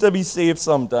still needs to be saved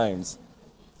sometimes.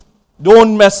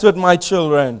 Don't mess with my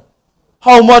children.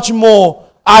 How much more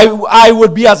I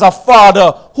would be as a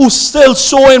father who's still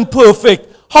so imperfect.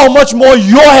 How much more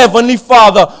your heavenly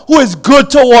Father, who is good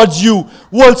towards you,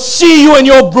 will see you in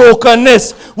your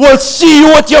brokenness, will see you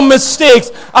with your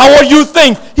mistakes. And what you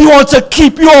think? He wants to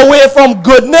keep you away from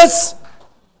goodness?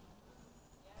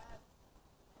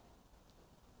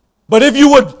 But if you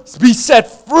would be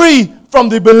set free from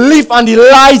the belief and the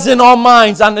lies in our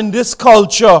minds and in this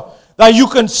culture, that you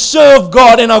can serve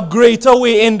God in a greater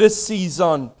way in this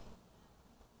season,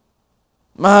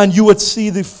 man, you would see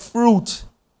the fruit.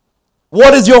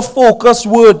 What is your focus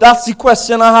word? That's the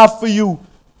question I have for you.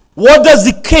 What does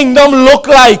the kingdom look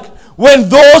like when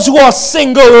those who are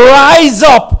single rise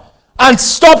up and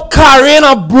stop carrying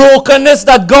a brokenness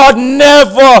that God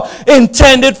never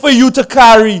intended for you to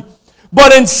carry?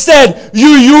 But instead, you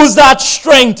use that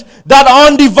strength, that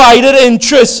undivided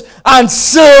interest, and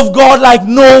serve God like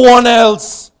no one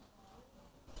else.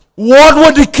 What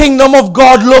would the kingdom of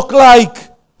God look like?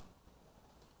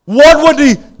 What would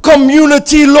the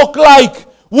community look like?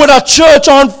 With a church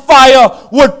on fire,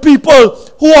 with people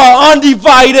who are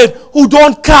undivided, who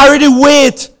don't carry the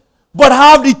weight, but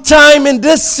have the time in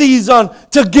this season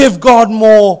to give God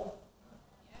more.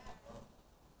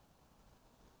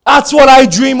 That's what I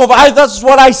dream of. That's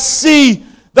what I see,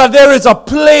 that there is a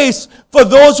place for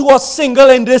those who are single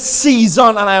in this season.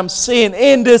 And I am saying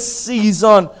in this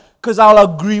season, because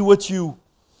I'll agree with you.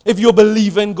 If you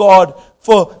believe in God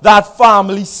for that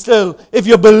family still, if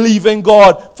you believe in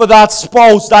God for that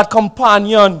spouse, that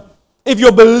companion, if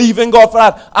you believe in God for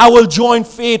that, I will join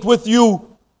faith with you.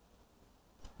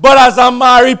 But as a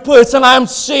married person, I'm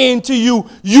saying to you,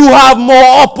 you have more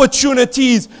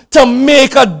opportunities to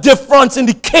make a difference in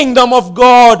the kingdom of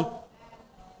God.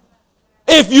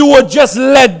 If you would just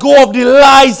let go of the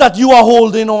lies that you are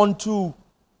holding on to.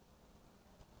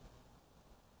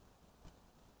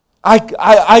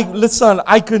 Listen,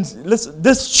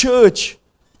 this church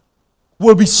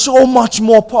will be so much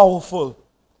more powerful,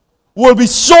 will be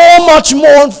so much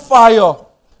more on fire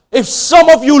if some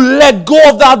of you let go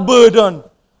of that burden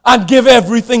and give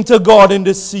everything to God in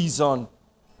this season.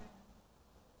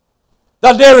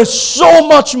 That there is so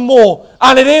much more,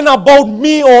 and it ain't about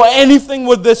me or anything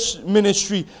with this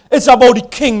ministry. It's about the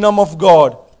kingdom of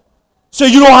God. So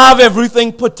you don't have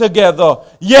everything put together.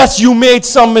 Yes, you made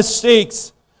some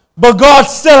mistakes, but God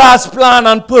still has plan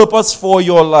and purpose for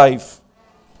your life.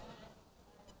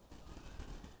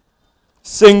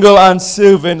 Single and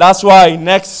serving. That's why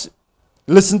next,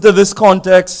 listen to this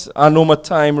context. I know my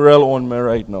time real on me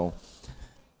right now.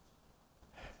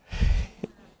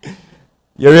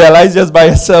 You realize just by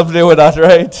yourself there with that,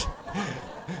 right?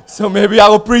 So maybe I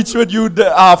will preach with you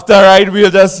after, right?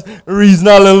 We'll just reason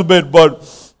a little bit,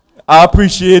 but I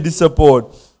appreciate the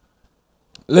support.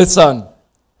 Listen.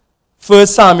 1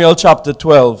 Samuel chapter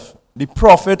 12. The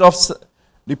prophet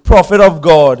of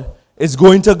God is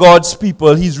going to God's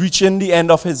people. He's reaching the end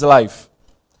of his life.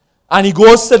 And he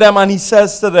goes to them and he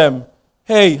says to them,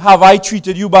 hey, have I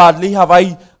treated you badly? Have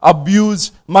I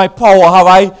abused my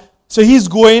power? So he's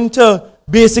going to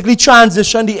basically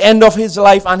transition the end of his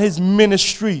life and his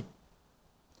ministry.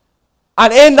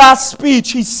 And in that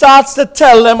speech, he starts to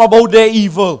tell them about their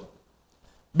evil.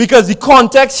 Because the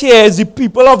context here is the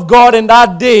people of God in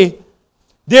that day,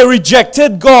 they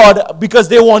rejected God because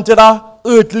they wanted an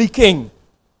earthly king.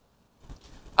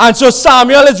 And so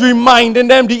Samuel is reminding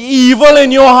them the evil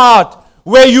in your heart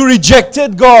where you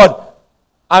rejected God.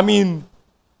 I mean,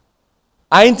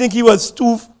 I didn't think he was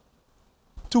too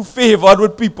too favored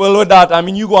with people with that. I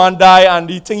mean, you go and die, and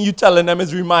the thing you telling them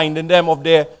is reminding them of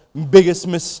their biggest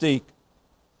mistake.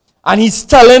 And he's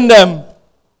telling them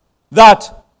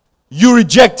that you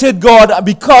rejected God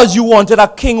because you wanted a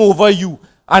king over you.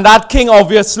 And that king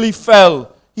obviously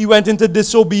fell. He went into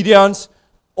disobedience,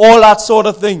 all that sort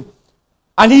of thing.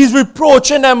 And he's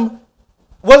reproaching them.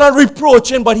 Well, not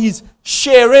reproaching, but he's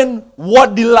sharing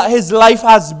what his life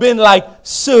has been like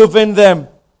serving them.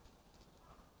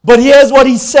 But here's what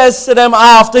he says to them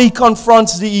after he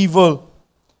confronts the evil.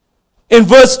 In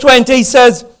verse 20, he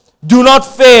says, "Do not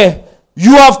fear.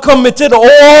 You have committed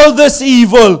all this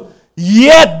evil,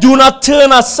 yet do not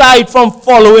turn aside from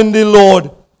following the Lord,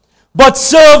 but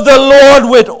serve the Lord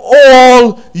with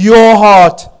all your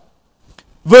heart."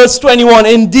 Verse 21,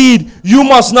 "Indeed, you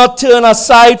must not turn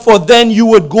aside, for then you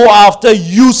would go after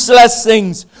useless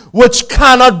things, which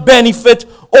cannot benefit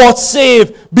or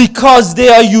save, because they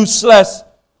are useless."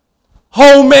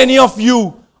 How many of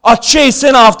you are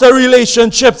chasing after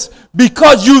relationships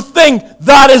because you think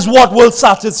that is what will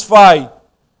satisfy?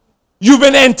 You've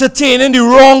been entertaining the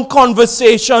wrong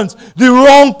conversations, the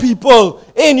wrong people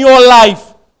in your life.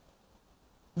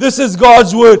 This is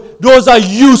God's word. Those are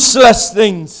useless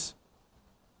things.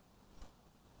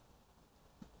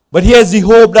 But here's the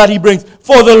hope that he brings.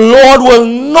 For the Lord will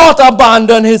not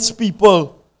abandon his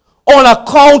people on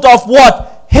account of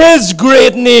what? His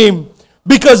great name.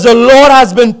 Because the Lord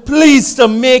has been pleased to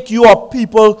make you a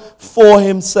people for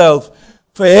himself.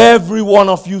 For every one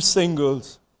of you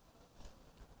singles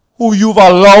who you've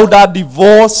allowed that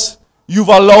divorce, you've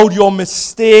allowed your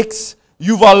mistakes,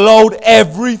 you've allowed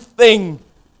everything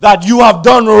that you have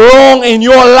done wrong in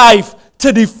your life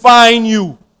to define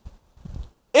you.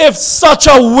 If such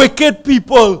a wicked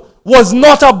people was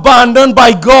not abandoned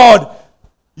by God,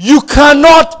 you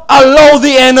cannot allow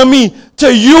the enemy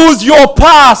to use your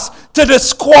past to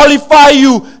disqualify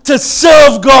you to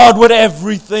serve God with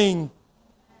everything.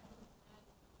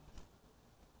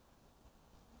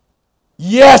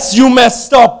 Yes, you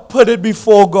messed up, put it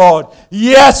before God.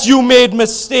 Yes, you made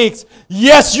mistakes.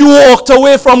 Yes, you walked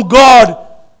away from God.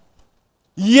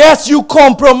 Yes, you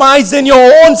compromised in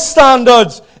your own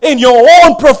standards, in your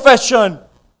own profession.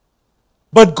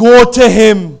 But go to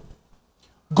him.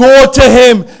 Go to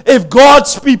him. If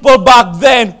God's people back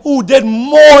then who did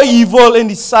more evil in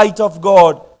the sight of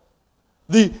God,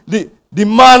 the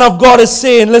man of God is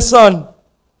saying, listen,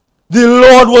 the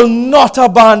Lord will not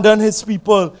abandon his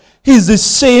people. He's the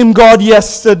same God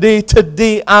yesterday,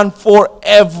 today, and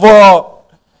forever.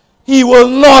 He will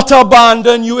not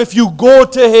abandon you if you go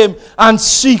to him and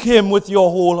seek him with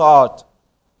your whole heart.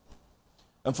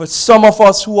 And for some of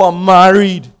us who are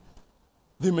married,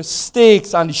 the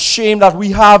mistakes and the shame that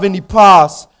we have in the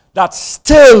past that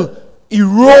still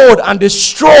erode and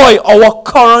destroy our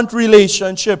current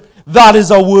relationship, that is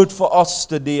a word for us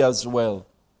today as well.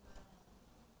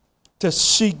 To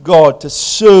seek God, to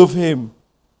serve him.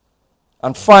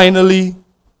 And finally,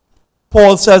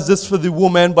 Paul says this for the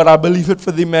woman, but I believe it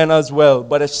for the men as well,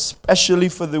 but especially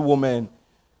for the woman.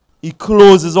 He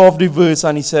closes off the verse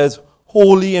and he says,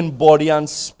 holy in body and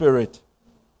spirit.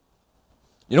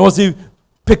 You know what's the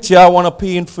picture I want to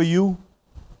paint for you?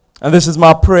 And this is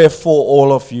my prayer for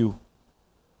all of you.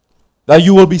 That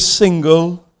you will be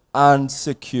single and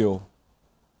secure.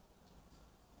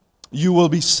 You will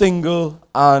be single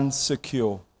and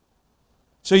secure.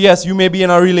 So yes, you may be in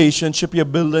a relationship, you're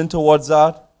building towards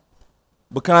that.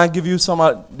 But can I give you some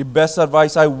of the best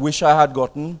advice I wish I had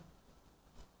gotten?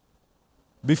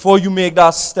 Before you make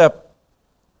that step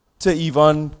to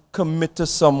even commit to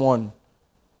someone,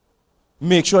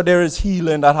 make sure there is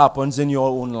healing that happens in your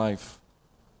own life.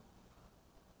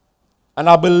 And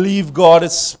I believe God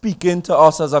is speaking to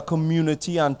us as a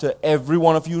community and to every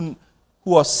one of you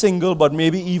who are single, but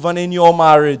maybe even in your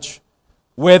marriage,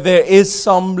 where there is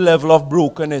some level of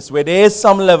brokenness, where there is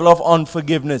some level of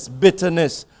unforgiveness,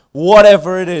 bitterness,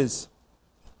 whatever it is,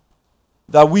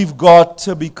 that we've got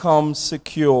to become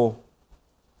secure.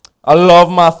 I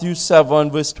love Matthew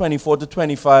 7, verse 24 to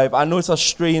 25. I know it's a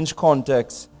strange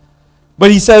context.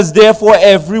 But he says, therefore,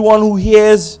 everyone who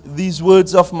hears these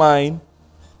words of mine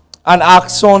and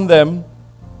acts on them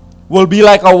will be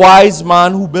like a wise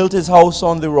man who built his house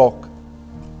on the rock.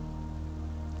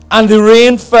 And the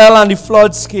rain fell and the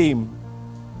floods came.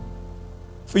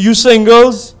 For you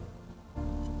singles,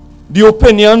 the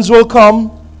opinions will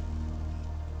come.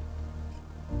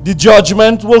 The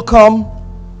judgment will come.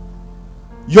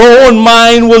 Your own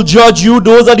mind will judge you.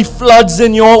 Those are the floods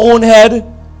in your own head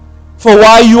for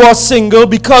why you are single,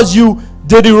 because you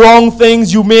did the wrong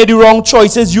things, you made the wrong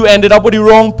choices, you ended up with the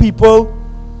wrong people.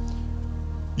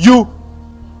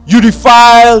 You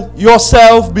defile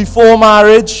yourself before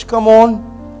marriage. Come on.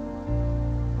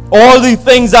 All the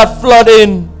things that flood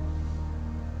in,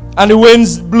 and the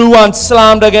winds blew and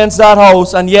slammed against that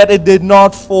house, and yet it did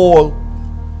not fall,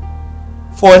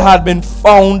 for it had been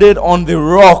founded on the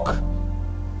rock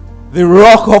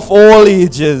of all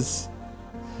ages,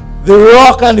 the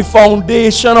rock and the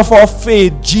foundation of our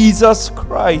faith, Jesus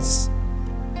Christ.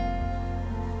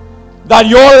 That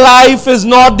your life is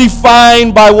not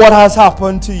defined by what has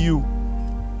happened to you,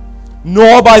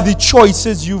 nor by the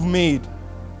choices you've made,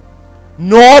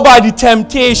 nor by the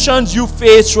temptations you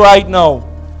face right now.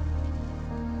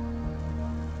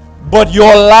 But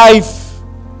your life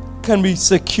can be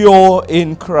secure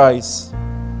in Christ.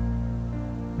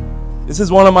 This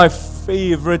is one of my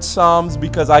favorite Psalms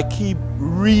because I keep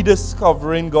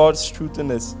rediscovering God's truth in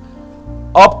this.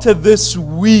 Up to this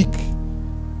week,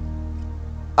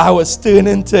 I was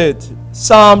turning to it.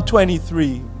 Psalm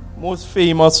 23, most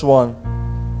famous one.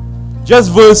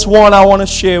 Just verse 1 I want to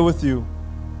share with you.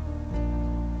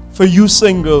 For you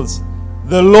singles,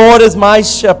 the Lord is my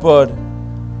shepherd,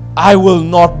 I will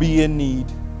not be in need.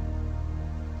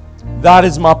 That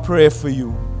is my prayer for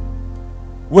you.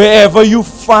 Wherever you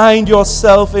find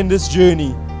yourself in this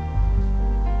journey,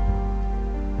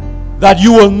 that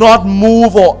you will not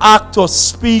move or act or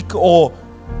speak or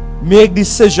make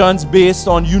decisions based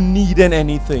on you needing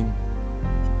anything.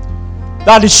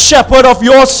 That the shepherd of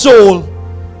your soul,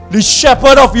 the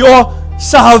shepherd of your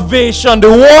salvation, the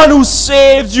one who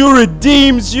saves you,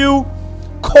 redeems you,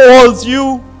 calls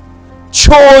you,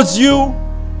 chose you,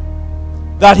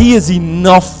 that he is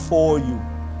enough for you.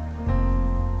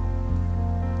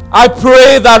 I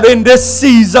pray that in this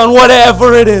season,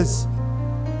 whatever it is,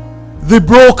 the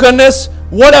brokenness,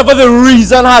 whatever the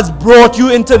reason has brought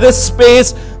you into this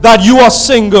space, that you are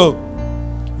single,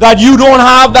 that you don't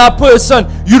have that person,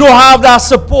 you don't have that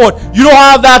support, you don't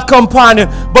have that companion,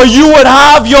 but you would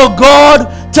have your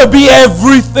God to be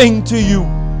everything to you.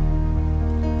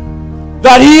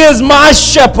 That he is my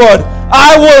shepherd,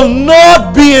 I will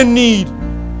not be in need.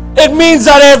 It means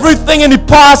that everything in the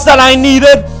past that I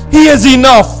needed, he is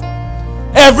enough.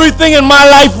 Everything in my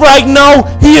life right now,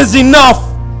 he is enough.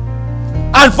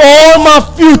 And for all my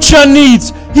future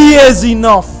needs, he is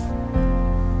enough.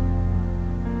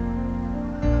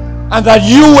 And that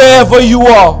you, wherever you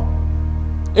are,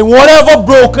 in whatever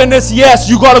brokenness, yes,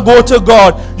 you got to go to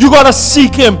God. You got to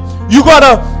seek him. You got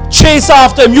to chase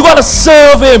after him. You got to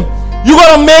serve him. You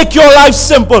got to make your life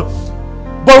simple.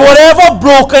 But whatever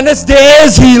brokenness, there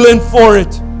is healing for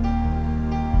it.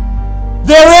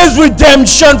 There is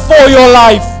redemption for your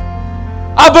life.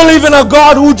 I believe in a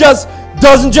God who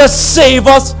doesn't just save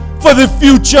us for the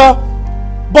future,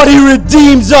 but he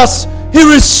redeems us. He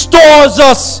restores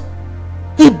us.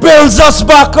 He builds us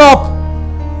back up.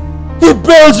 He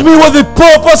builds me with the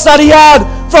purpose that he had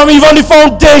from even the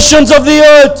foundations of the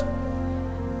earth.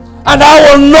 And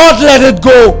I will not let it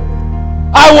go.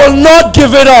 I will not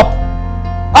give it up.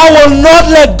 I will not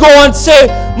let go and say,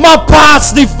 my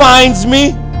past defines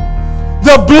me.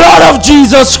 The blood of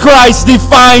Jesus Christ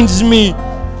defines me.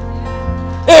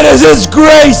 It is his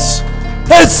grace,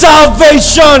 his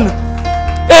salvation.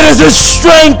 It is his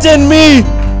strength in me.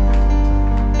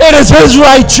 It is his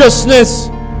righteousness.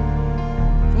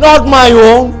 Not my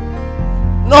own,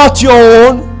 not your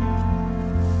own.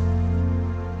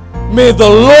 May the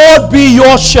Lord be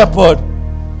your shepherd,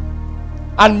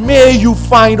 and may you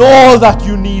find all that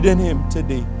you need in him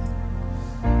today.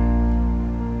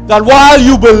 That while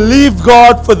you believe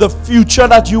God for the future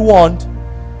that you want,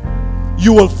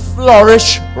 you will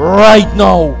flourish right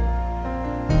now.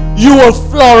 You will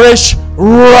flourish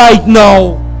right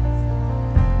now.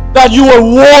 That you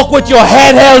will walk with your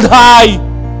head held high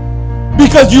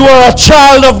because you are a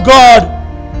child of God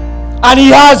and he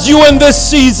has you in this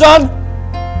season.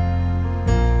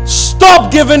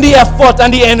 Stop giving the effort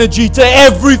and the energy to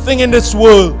everything in this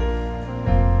world.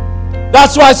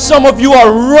 That's why some of you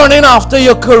are running after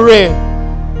your career.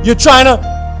 You're trying to,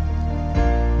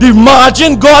 the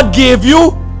margin God gave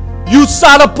you, you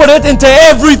start to put it into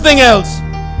everything else.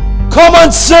 Come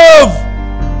and serve.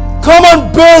 Come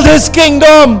and build his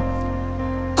kingdom.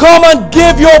 Come and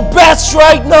give your best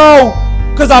right now.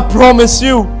 Because I promise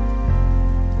you,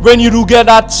 when you do get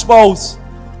that spouse,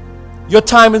 your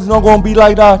time is not going to be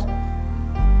like that.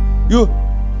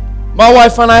 My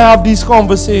wife and I have these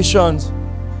conversations.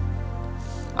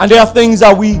 And there are things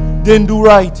that we didn't do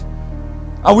right.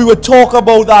 And we would talk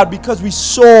about that because we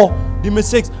saw the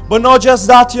mistakes. But not just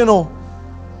that,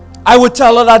 I would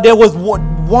tell her that there was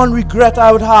one regret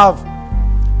I would have.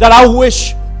 That I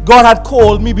wish God had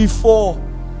called me before.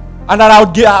 And that I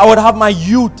would have my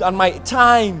youth and my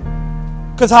time.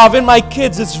 Because having my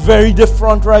kids is very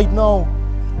different right now.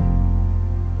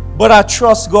 But I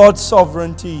trust God's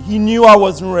sovereignty. He knew I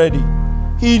wasn't ready.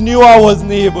 He knew I wasn't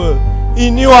able.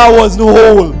 He knew I wasn't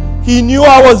whole. He knew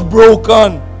I was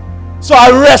broken. So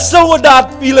I wrestle with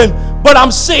that feeling. But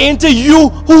I'm saying to you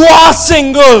who are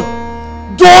single,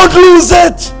 don't lose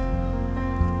it.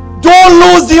 Don't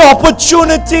lose the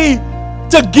opportunity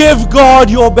to give God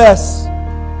your best.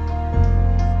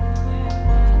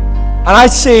 And I'm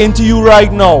saying to you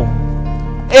right now,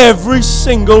 every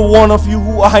single one of you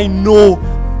who I know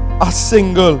are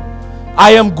single,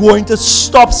 I am going to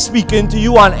stop speaking to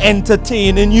you and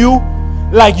entertaining you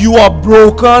like you are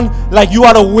broken, like you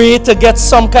are a way to get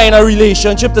some kind of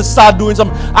relationship, to start doing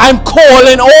something. I'm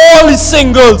calling all the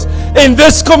singles in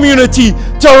this community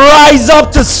to rise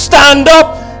up, to stand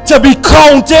up, to be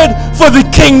counted for the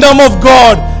kingdom of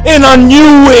God in a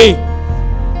new way.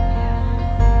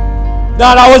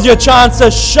 That was your chance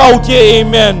to shout your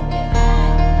amen.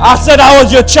 I said that was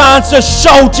your chance to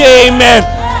shout your amen.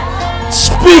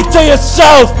 Speak to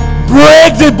yourself.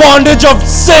 Break the bondage of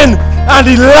sin and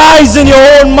it lies in your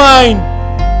own mind.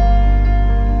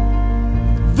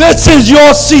 This is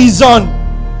your season.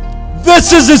 This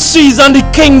is the season the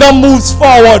kingdom moves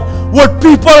forward with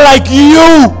people like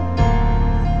you.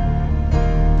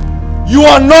 You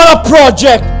are not a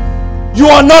project. You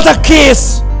are not a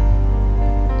case.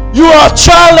 You are a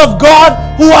child of God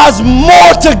who has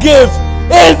more to give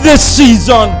in this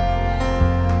season.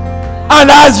 And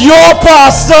as your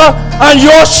pastor and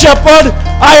your shepherd,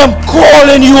 I am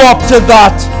calling you up to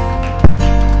that.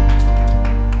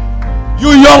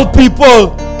 You young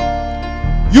people,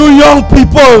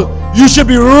 you should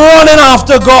be running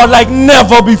after God like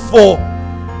never before.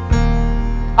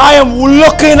 I am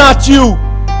looking at you.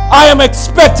 I am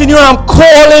expecting you and I'm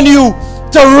calling you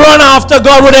to run after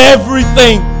God with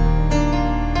everything.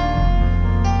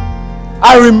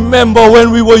 I remember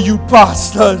when we were youth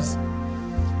pastors.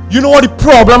 You know what the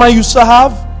problem I used to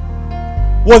have?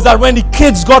 Was that when the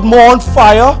kids got more on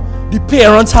fire, the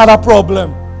parents had a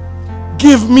problem.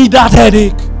 Give me that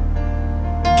headache.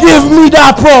 Give me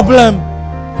that problem.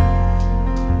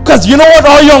 Because you know what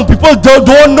all young people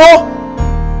don't know?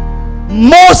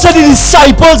 Most of the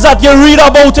disciples that you read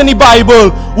about in the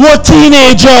Bible were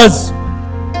teenagers.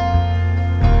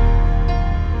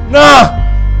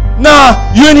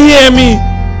 You didn't hear me.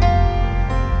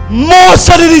 Most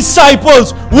of the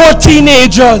disciples were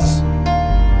teenagers.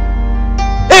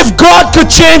 If God could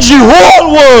change the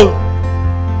whole world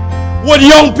with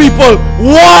young people,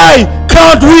 why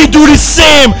can't we do the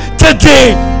same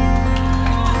today?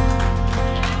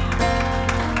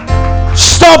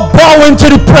 Stop bowing to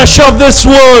the pressure of this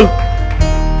world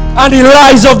and the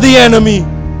lies of the enemy.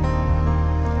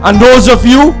 And those of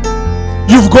you,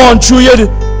 you've gone through your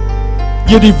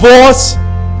divorce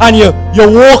and you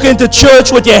walk into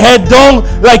church with your head down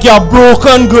like you're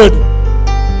broken good.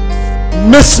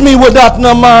 Miss me with that,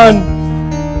 no man.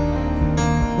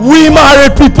 We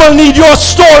married people need your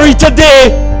story today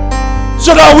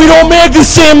so that we don't make the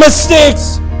same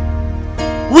mistakes.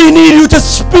 We need you to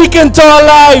speak into our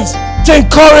lives, to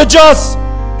encourage us.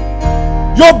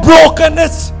 Your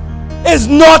brokenness is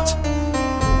not,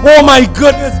 oh my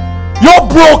goodness, your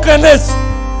brokenness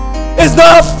is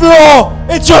not a flaw,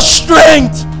 it's your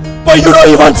strength, but you don't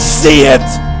even see it.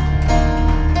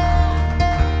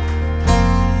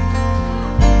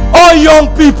 Oh young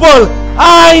people,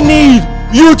 I need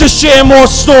you to share more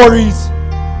stories.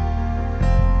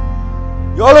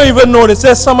 You all don't even know this.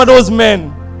 There's some of those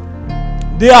men,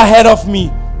 they are ahead of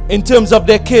me in terms of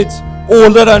their kids,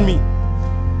 older than me.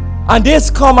 And they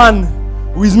come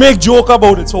and we make joke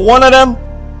about it. So one of them,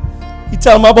 he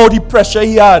tell me about the pressure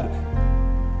he had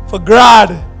for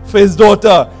grad for his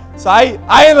daughter. So I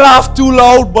ain't laugh too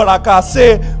loud, but I can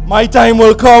say my time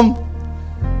will come.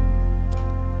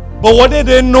 But what they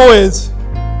didn't know is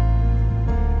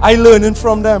I learning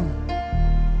from them.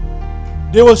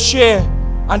 They will share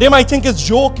and they might think it's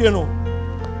joke, you know.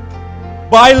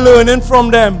 But I learning from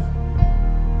them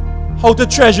how to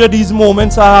treasure these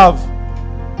moments I have.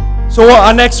 So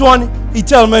our next one, he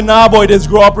tell me, nah boy, this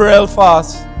grow up real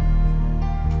fast.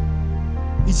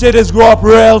 He said this grow up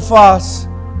real fast.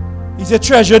 He said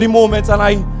treasure the moments, and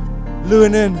I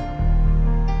learning.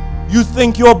 You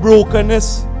think your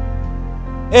brokenness,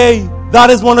 hey, that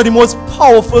is one of the most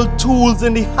powerful tools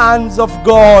in the hands of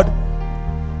God.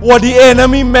 What the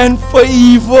enemy meant for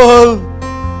evil,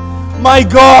 my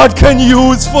God can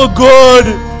use for good.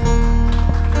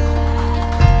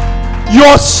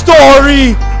 Your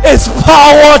story is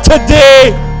power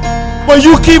today, but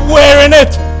you keep wearing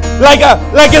it like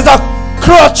it's a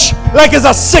crutch, like it's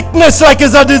a sickness, like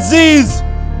it's a disease.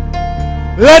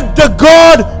 Let the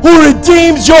God who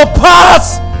redeems your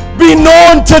past be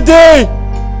known today.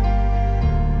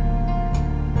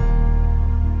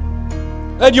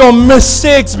 Let your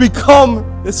mistakes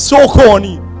become, it's so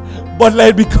corny, but let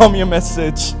it become your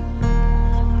message.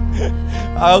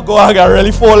 I got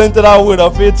really fall into that word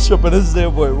of faith tripping this day,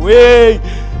 boy. Wait.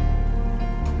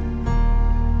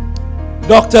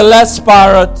 Dr. Les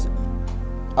Parrott,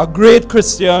 a great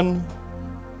Christian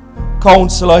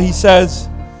counselor, he says,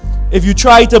 if you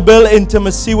try to build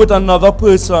intimacy with another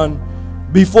person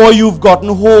before you've gotten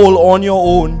whole on your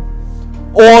own,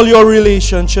 all your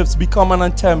relationships become an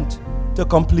attempt to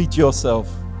complete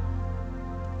yourself.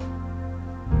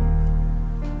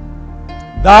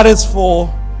 That is for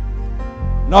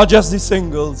not just the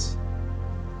singles.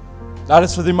 That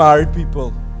is for the married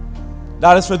people.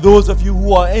 That is for those of you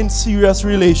who are in serious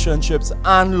relationships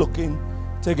and looking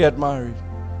to get married.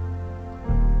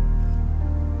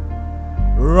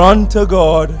 Run to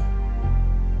God.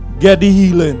 Get the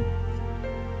healing.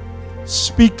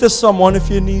 Speak to someone if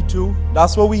you need to.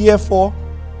 That's what we're here for.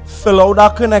 Fill out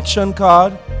that connection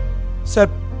card.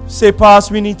 Say,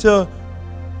 Pastor,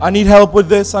 I need help with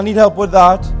this, I need help with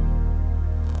that.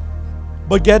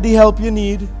 But get the help you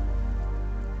need.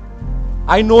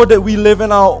 I know that we live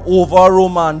in our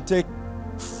over-romantic,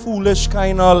 foolish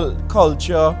kind of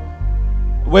culture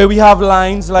where we have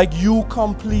lines like, you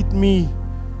complete me.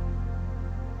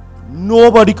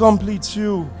 Nobody completes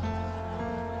you.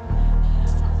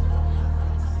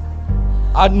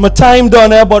 And my time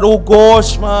done here, but oh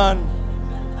gosh, man.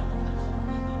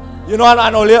 You know,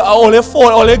 and all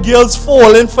the girls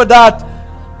falling for that.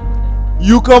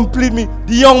 You complete me.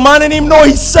 The young man didn't even know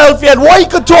himself yet. Why he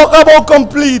could talk about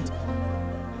complete?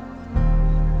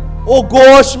 Oh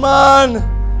gosh, man.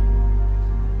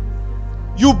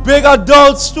 You big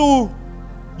adults too.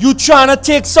 You trying to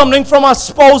take something from a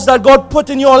spouse that God put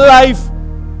in your life.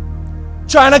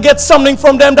 Trying to get something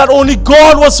from them that only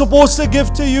God was supposed to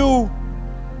give to you.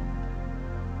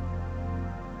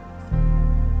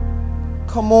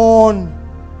 Come on.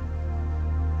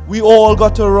 We all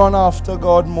got to run after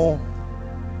God more.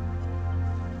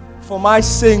 For my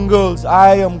singles,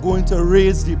 I am going to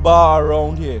raise the bar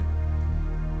around here.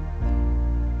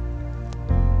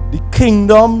 The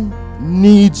kingdom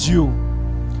needs you.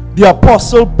 The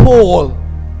Apostle Paul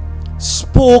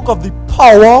spoke of the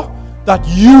power that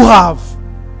you have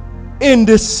in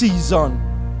this season.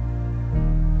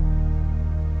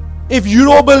 If you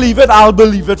don't believe it, I'll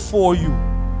believe it for you.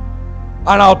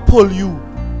 And I'll pull you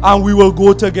and we will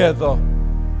go together.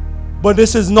 But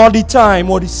this is not the time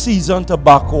or the season to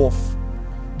back off.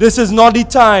 This is not the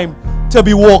time to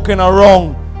be walking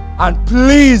around. And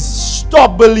please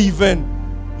stop believing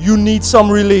you need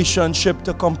some relationship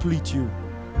to complete you.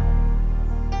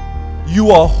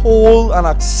 You are whole and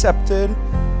accepted.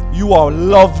 You are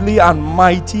lovely and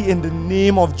mighty in the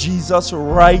name of Jesus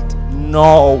right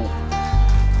now.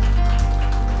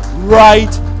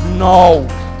 Right now.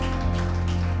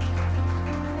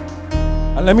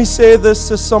 And let me say this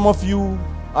to some of you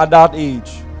at that age,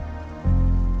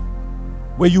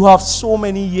 where you have so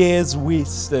many years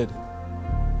wasted.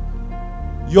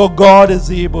 Your God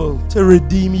is able to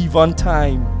redeem even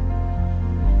time.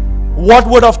 What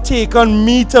would have taken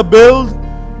me to build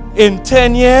in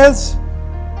 10 years,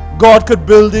 God could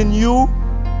build in you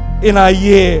in a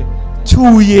year,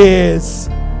 2 years.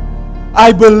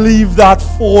 I believe that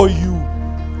for you.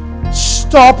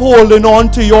 Stop holding on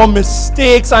to your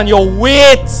mistakes and your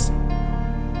weights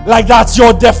like that's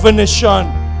your definition.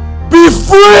 Be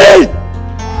free!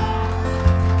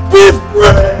 Be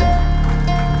free!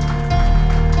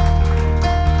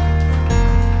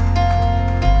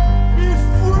 Be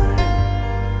free!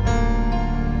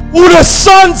 Who the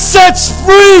Son sets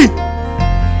free!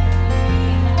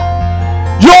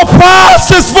 Your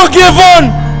past is forgiven!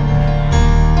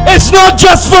 It's not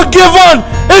just forgiven,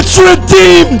 it's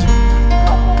redeemed!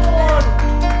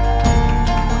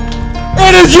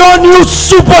 It is your new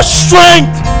super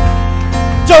strength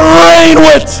to reign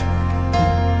with,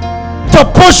 to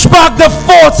push back the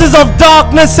forces of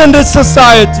darkness in this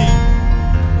society.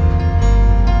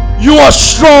 You are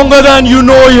stronger than you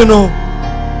know, you know.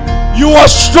 You are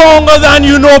stronger than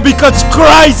you know because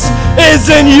Christ is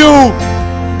in you.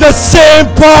 The same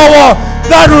power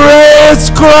that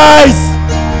raised Christ.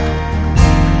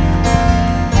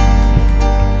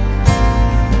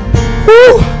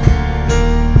 Woo.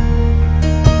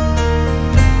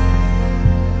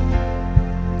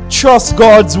 Trust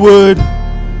God's word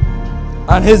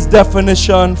and his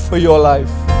definition for your life.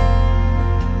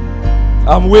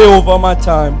 I'm way over my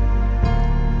time.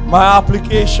 My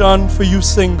application for you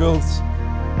singles: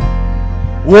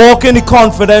 walk in the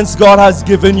confidence God has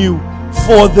given you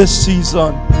for this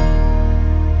season.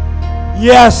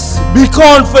 Yes, be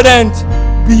confident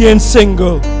being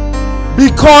single. Be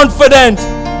confident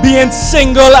being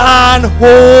single and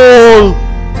whole.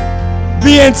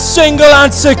 Being single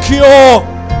and secure.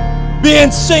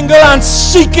 Being single and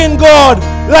seeking God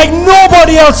like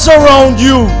nobody else around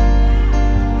you.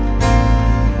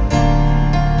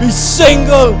 Be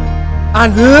single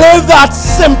and live that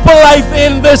simple life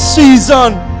in this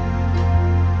season.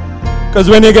 Because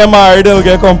when you get married, it'll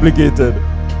get complicated.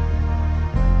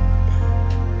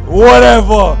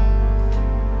 Whatever.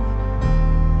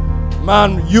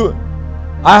 Man,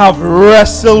 I have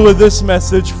wrestled with this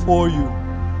message for you.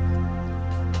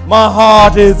 My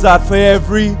heart is that for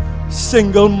every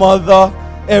single mother,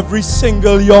 every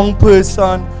single young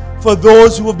person, for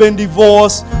those who have been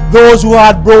divorced, those who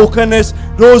had brokenness,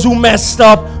 those who messed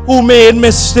up, who made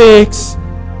mistakes,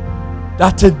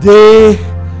 that today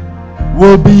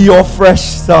will be your fresh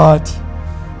start.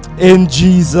 In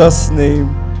Jesus'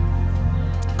 name.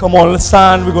 Come on, let's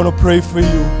stand. We're going to pray for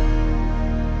you.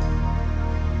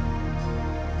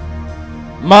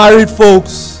 Married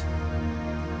folks,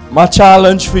 my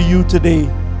challenge for you today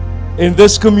in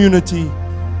this community,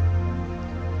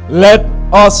 let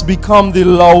us become the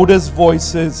loudest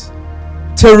voices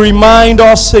to remind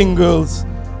our singles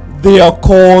they are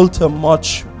called to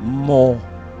much more.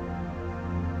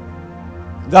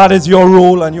 That is your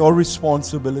role and your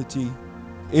responsibility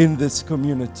in this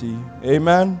community.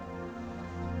 Amen.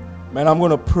 Man, I'm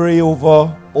going to pray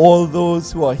over all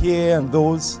those who are here and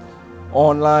those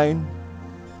online.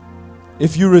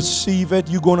 If you receive it,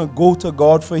 you're going to go to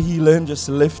God for healing. Just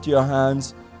lift your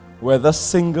hands, whether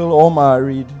single or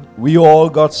married. We all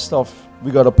got stuff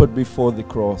we got to put before the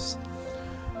cross.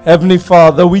 Heavenly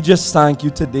Father, we just thank you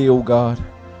today, oh God.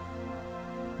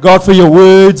 God, for your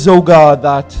words, oh God,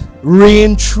 that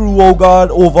reign true, oh God,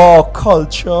 over our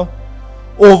culture,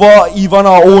 over even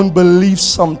our own beliefs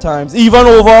sometimes, even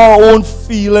over our own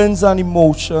feelings and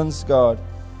emotions, God.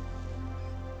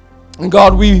 And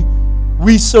God, we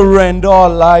surrender our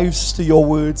lives to your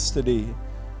words today.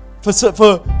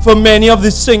 For many of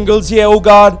the singles here, oh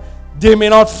God, they may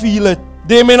not feel it.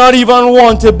 They may not even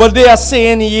want it, but they are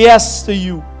saying yes to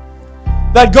you.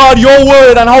 That God, your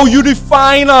word and how you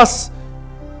define us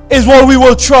is what we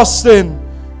will trust in.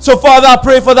 So Father, I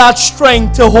pray for that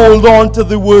strength to hold on to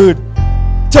the word,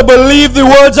 to believe the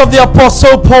words of the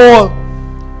Apostle Paul,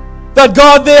 that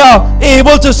God, they are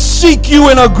able to seek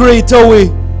you in a greater way,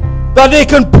 that they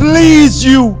can please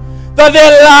you, that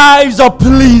their lives are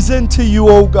pleasing to you,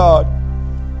 oh God,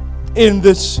 in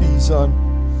this season.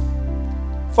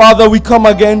 Father, we come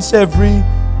against every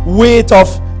weight of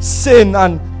sin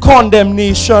and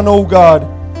condemnation, oh God.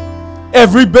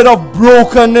 Every bit of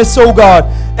brokenness, oh God.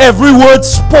 Every word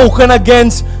spoken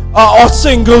against our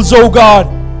singles, oh God,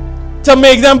 to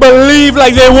make them believe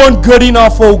like they weren't good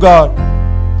enough, oh God.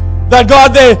 That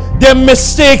God, their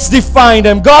mistakes define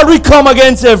them. God, we come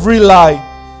against every lie.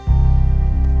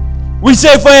 We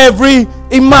say for every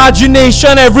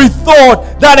imagination, every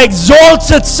thought that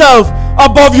exalts itself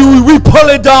above you, we pull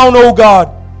it down, oh God.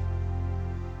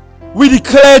 We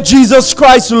declare Jesus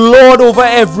Christ Lord over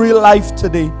every life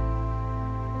today.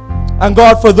 And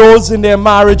God, for those in their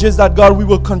marriages, that God, we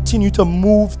will continue to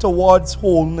move towards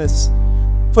wholeness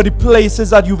for the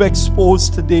places that you've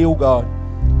exposed today, oh God.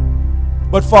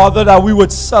 But Father, that we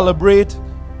would celebrate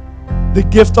the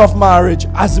gift of marriage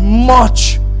as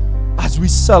much as we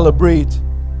celebrate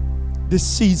the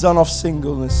season of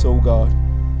singleness, oh God.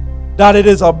 That it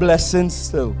is a blessing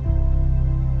still.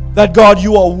 That God,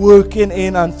 you are working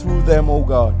in and through them, oh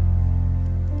God.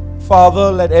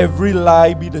 Father, let every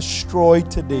lie be destroyed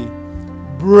today.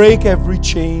 Break every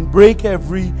chain, break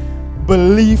every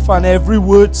belief and every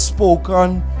word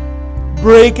spoken.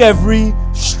 Break every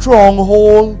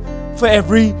stronghold, for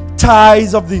every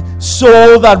ties of the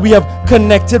soul that we have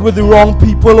connected with the wrong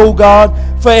people, oh God.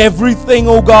 For everything,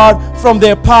 oh God, from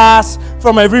their past,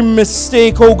 from every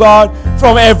mistake, oh God,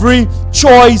 from every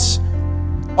choice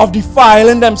of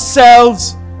defiling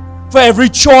themselves, for every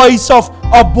choice of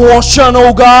abortion,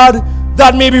 oh God,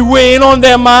 that may be weighing on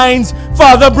their minds.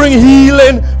 Father, bring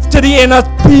healing to the inner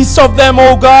peace of them,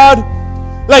 oh God.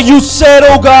 Like you said,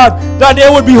 oh God, that they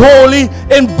would be holy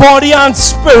in body and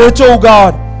spirit, oh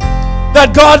God.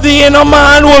 That God, the inner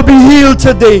man will be healed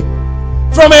today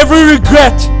from every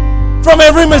regret, from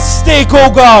every mistake, oh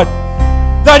God.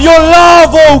 That your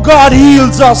love, oh God,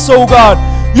 heals us, oh God.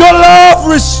 Your love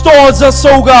restores us,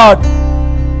 oh God.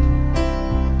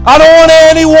 I don't want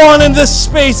anyone in this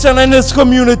space and in this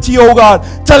community, oh God,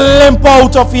 to limp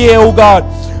out of here, oh God.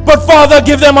 But Father,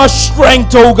 give them a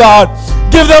strength, oh God.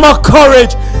 Give them a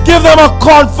courage. Give them a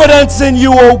confidence in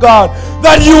you, oh God,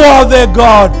 that you are their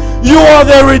God. You are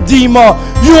their Redeemer.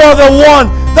 You are the one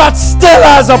that still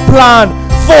has a plan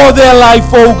for their life,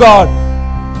 oh God.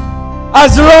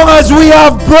 As long as we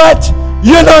have breath,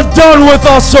 you're not done with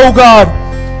us, oh God.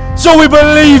 So we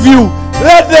believe you.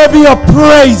 Let there be a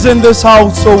praise in this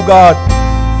house, oh God.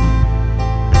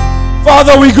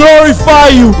 Father, we glorify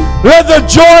you. Let the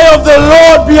joy of the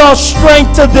Lord be our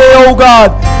strength today, oh God.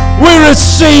 We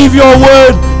receive your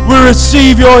word. We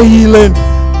receive your healing.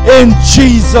 In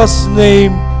Jesus'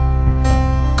 name.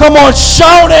 Come on,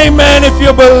 shout amen if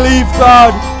you believe,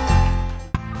 God.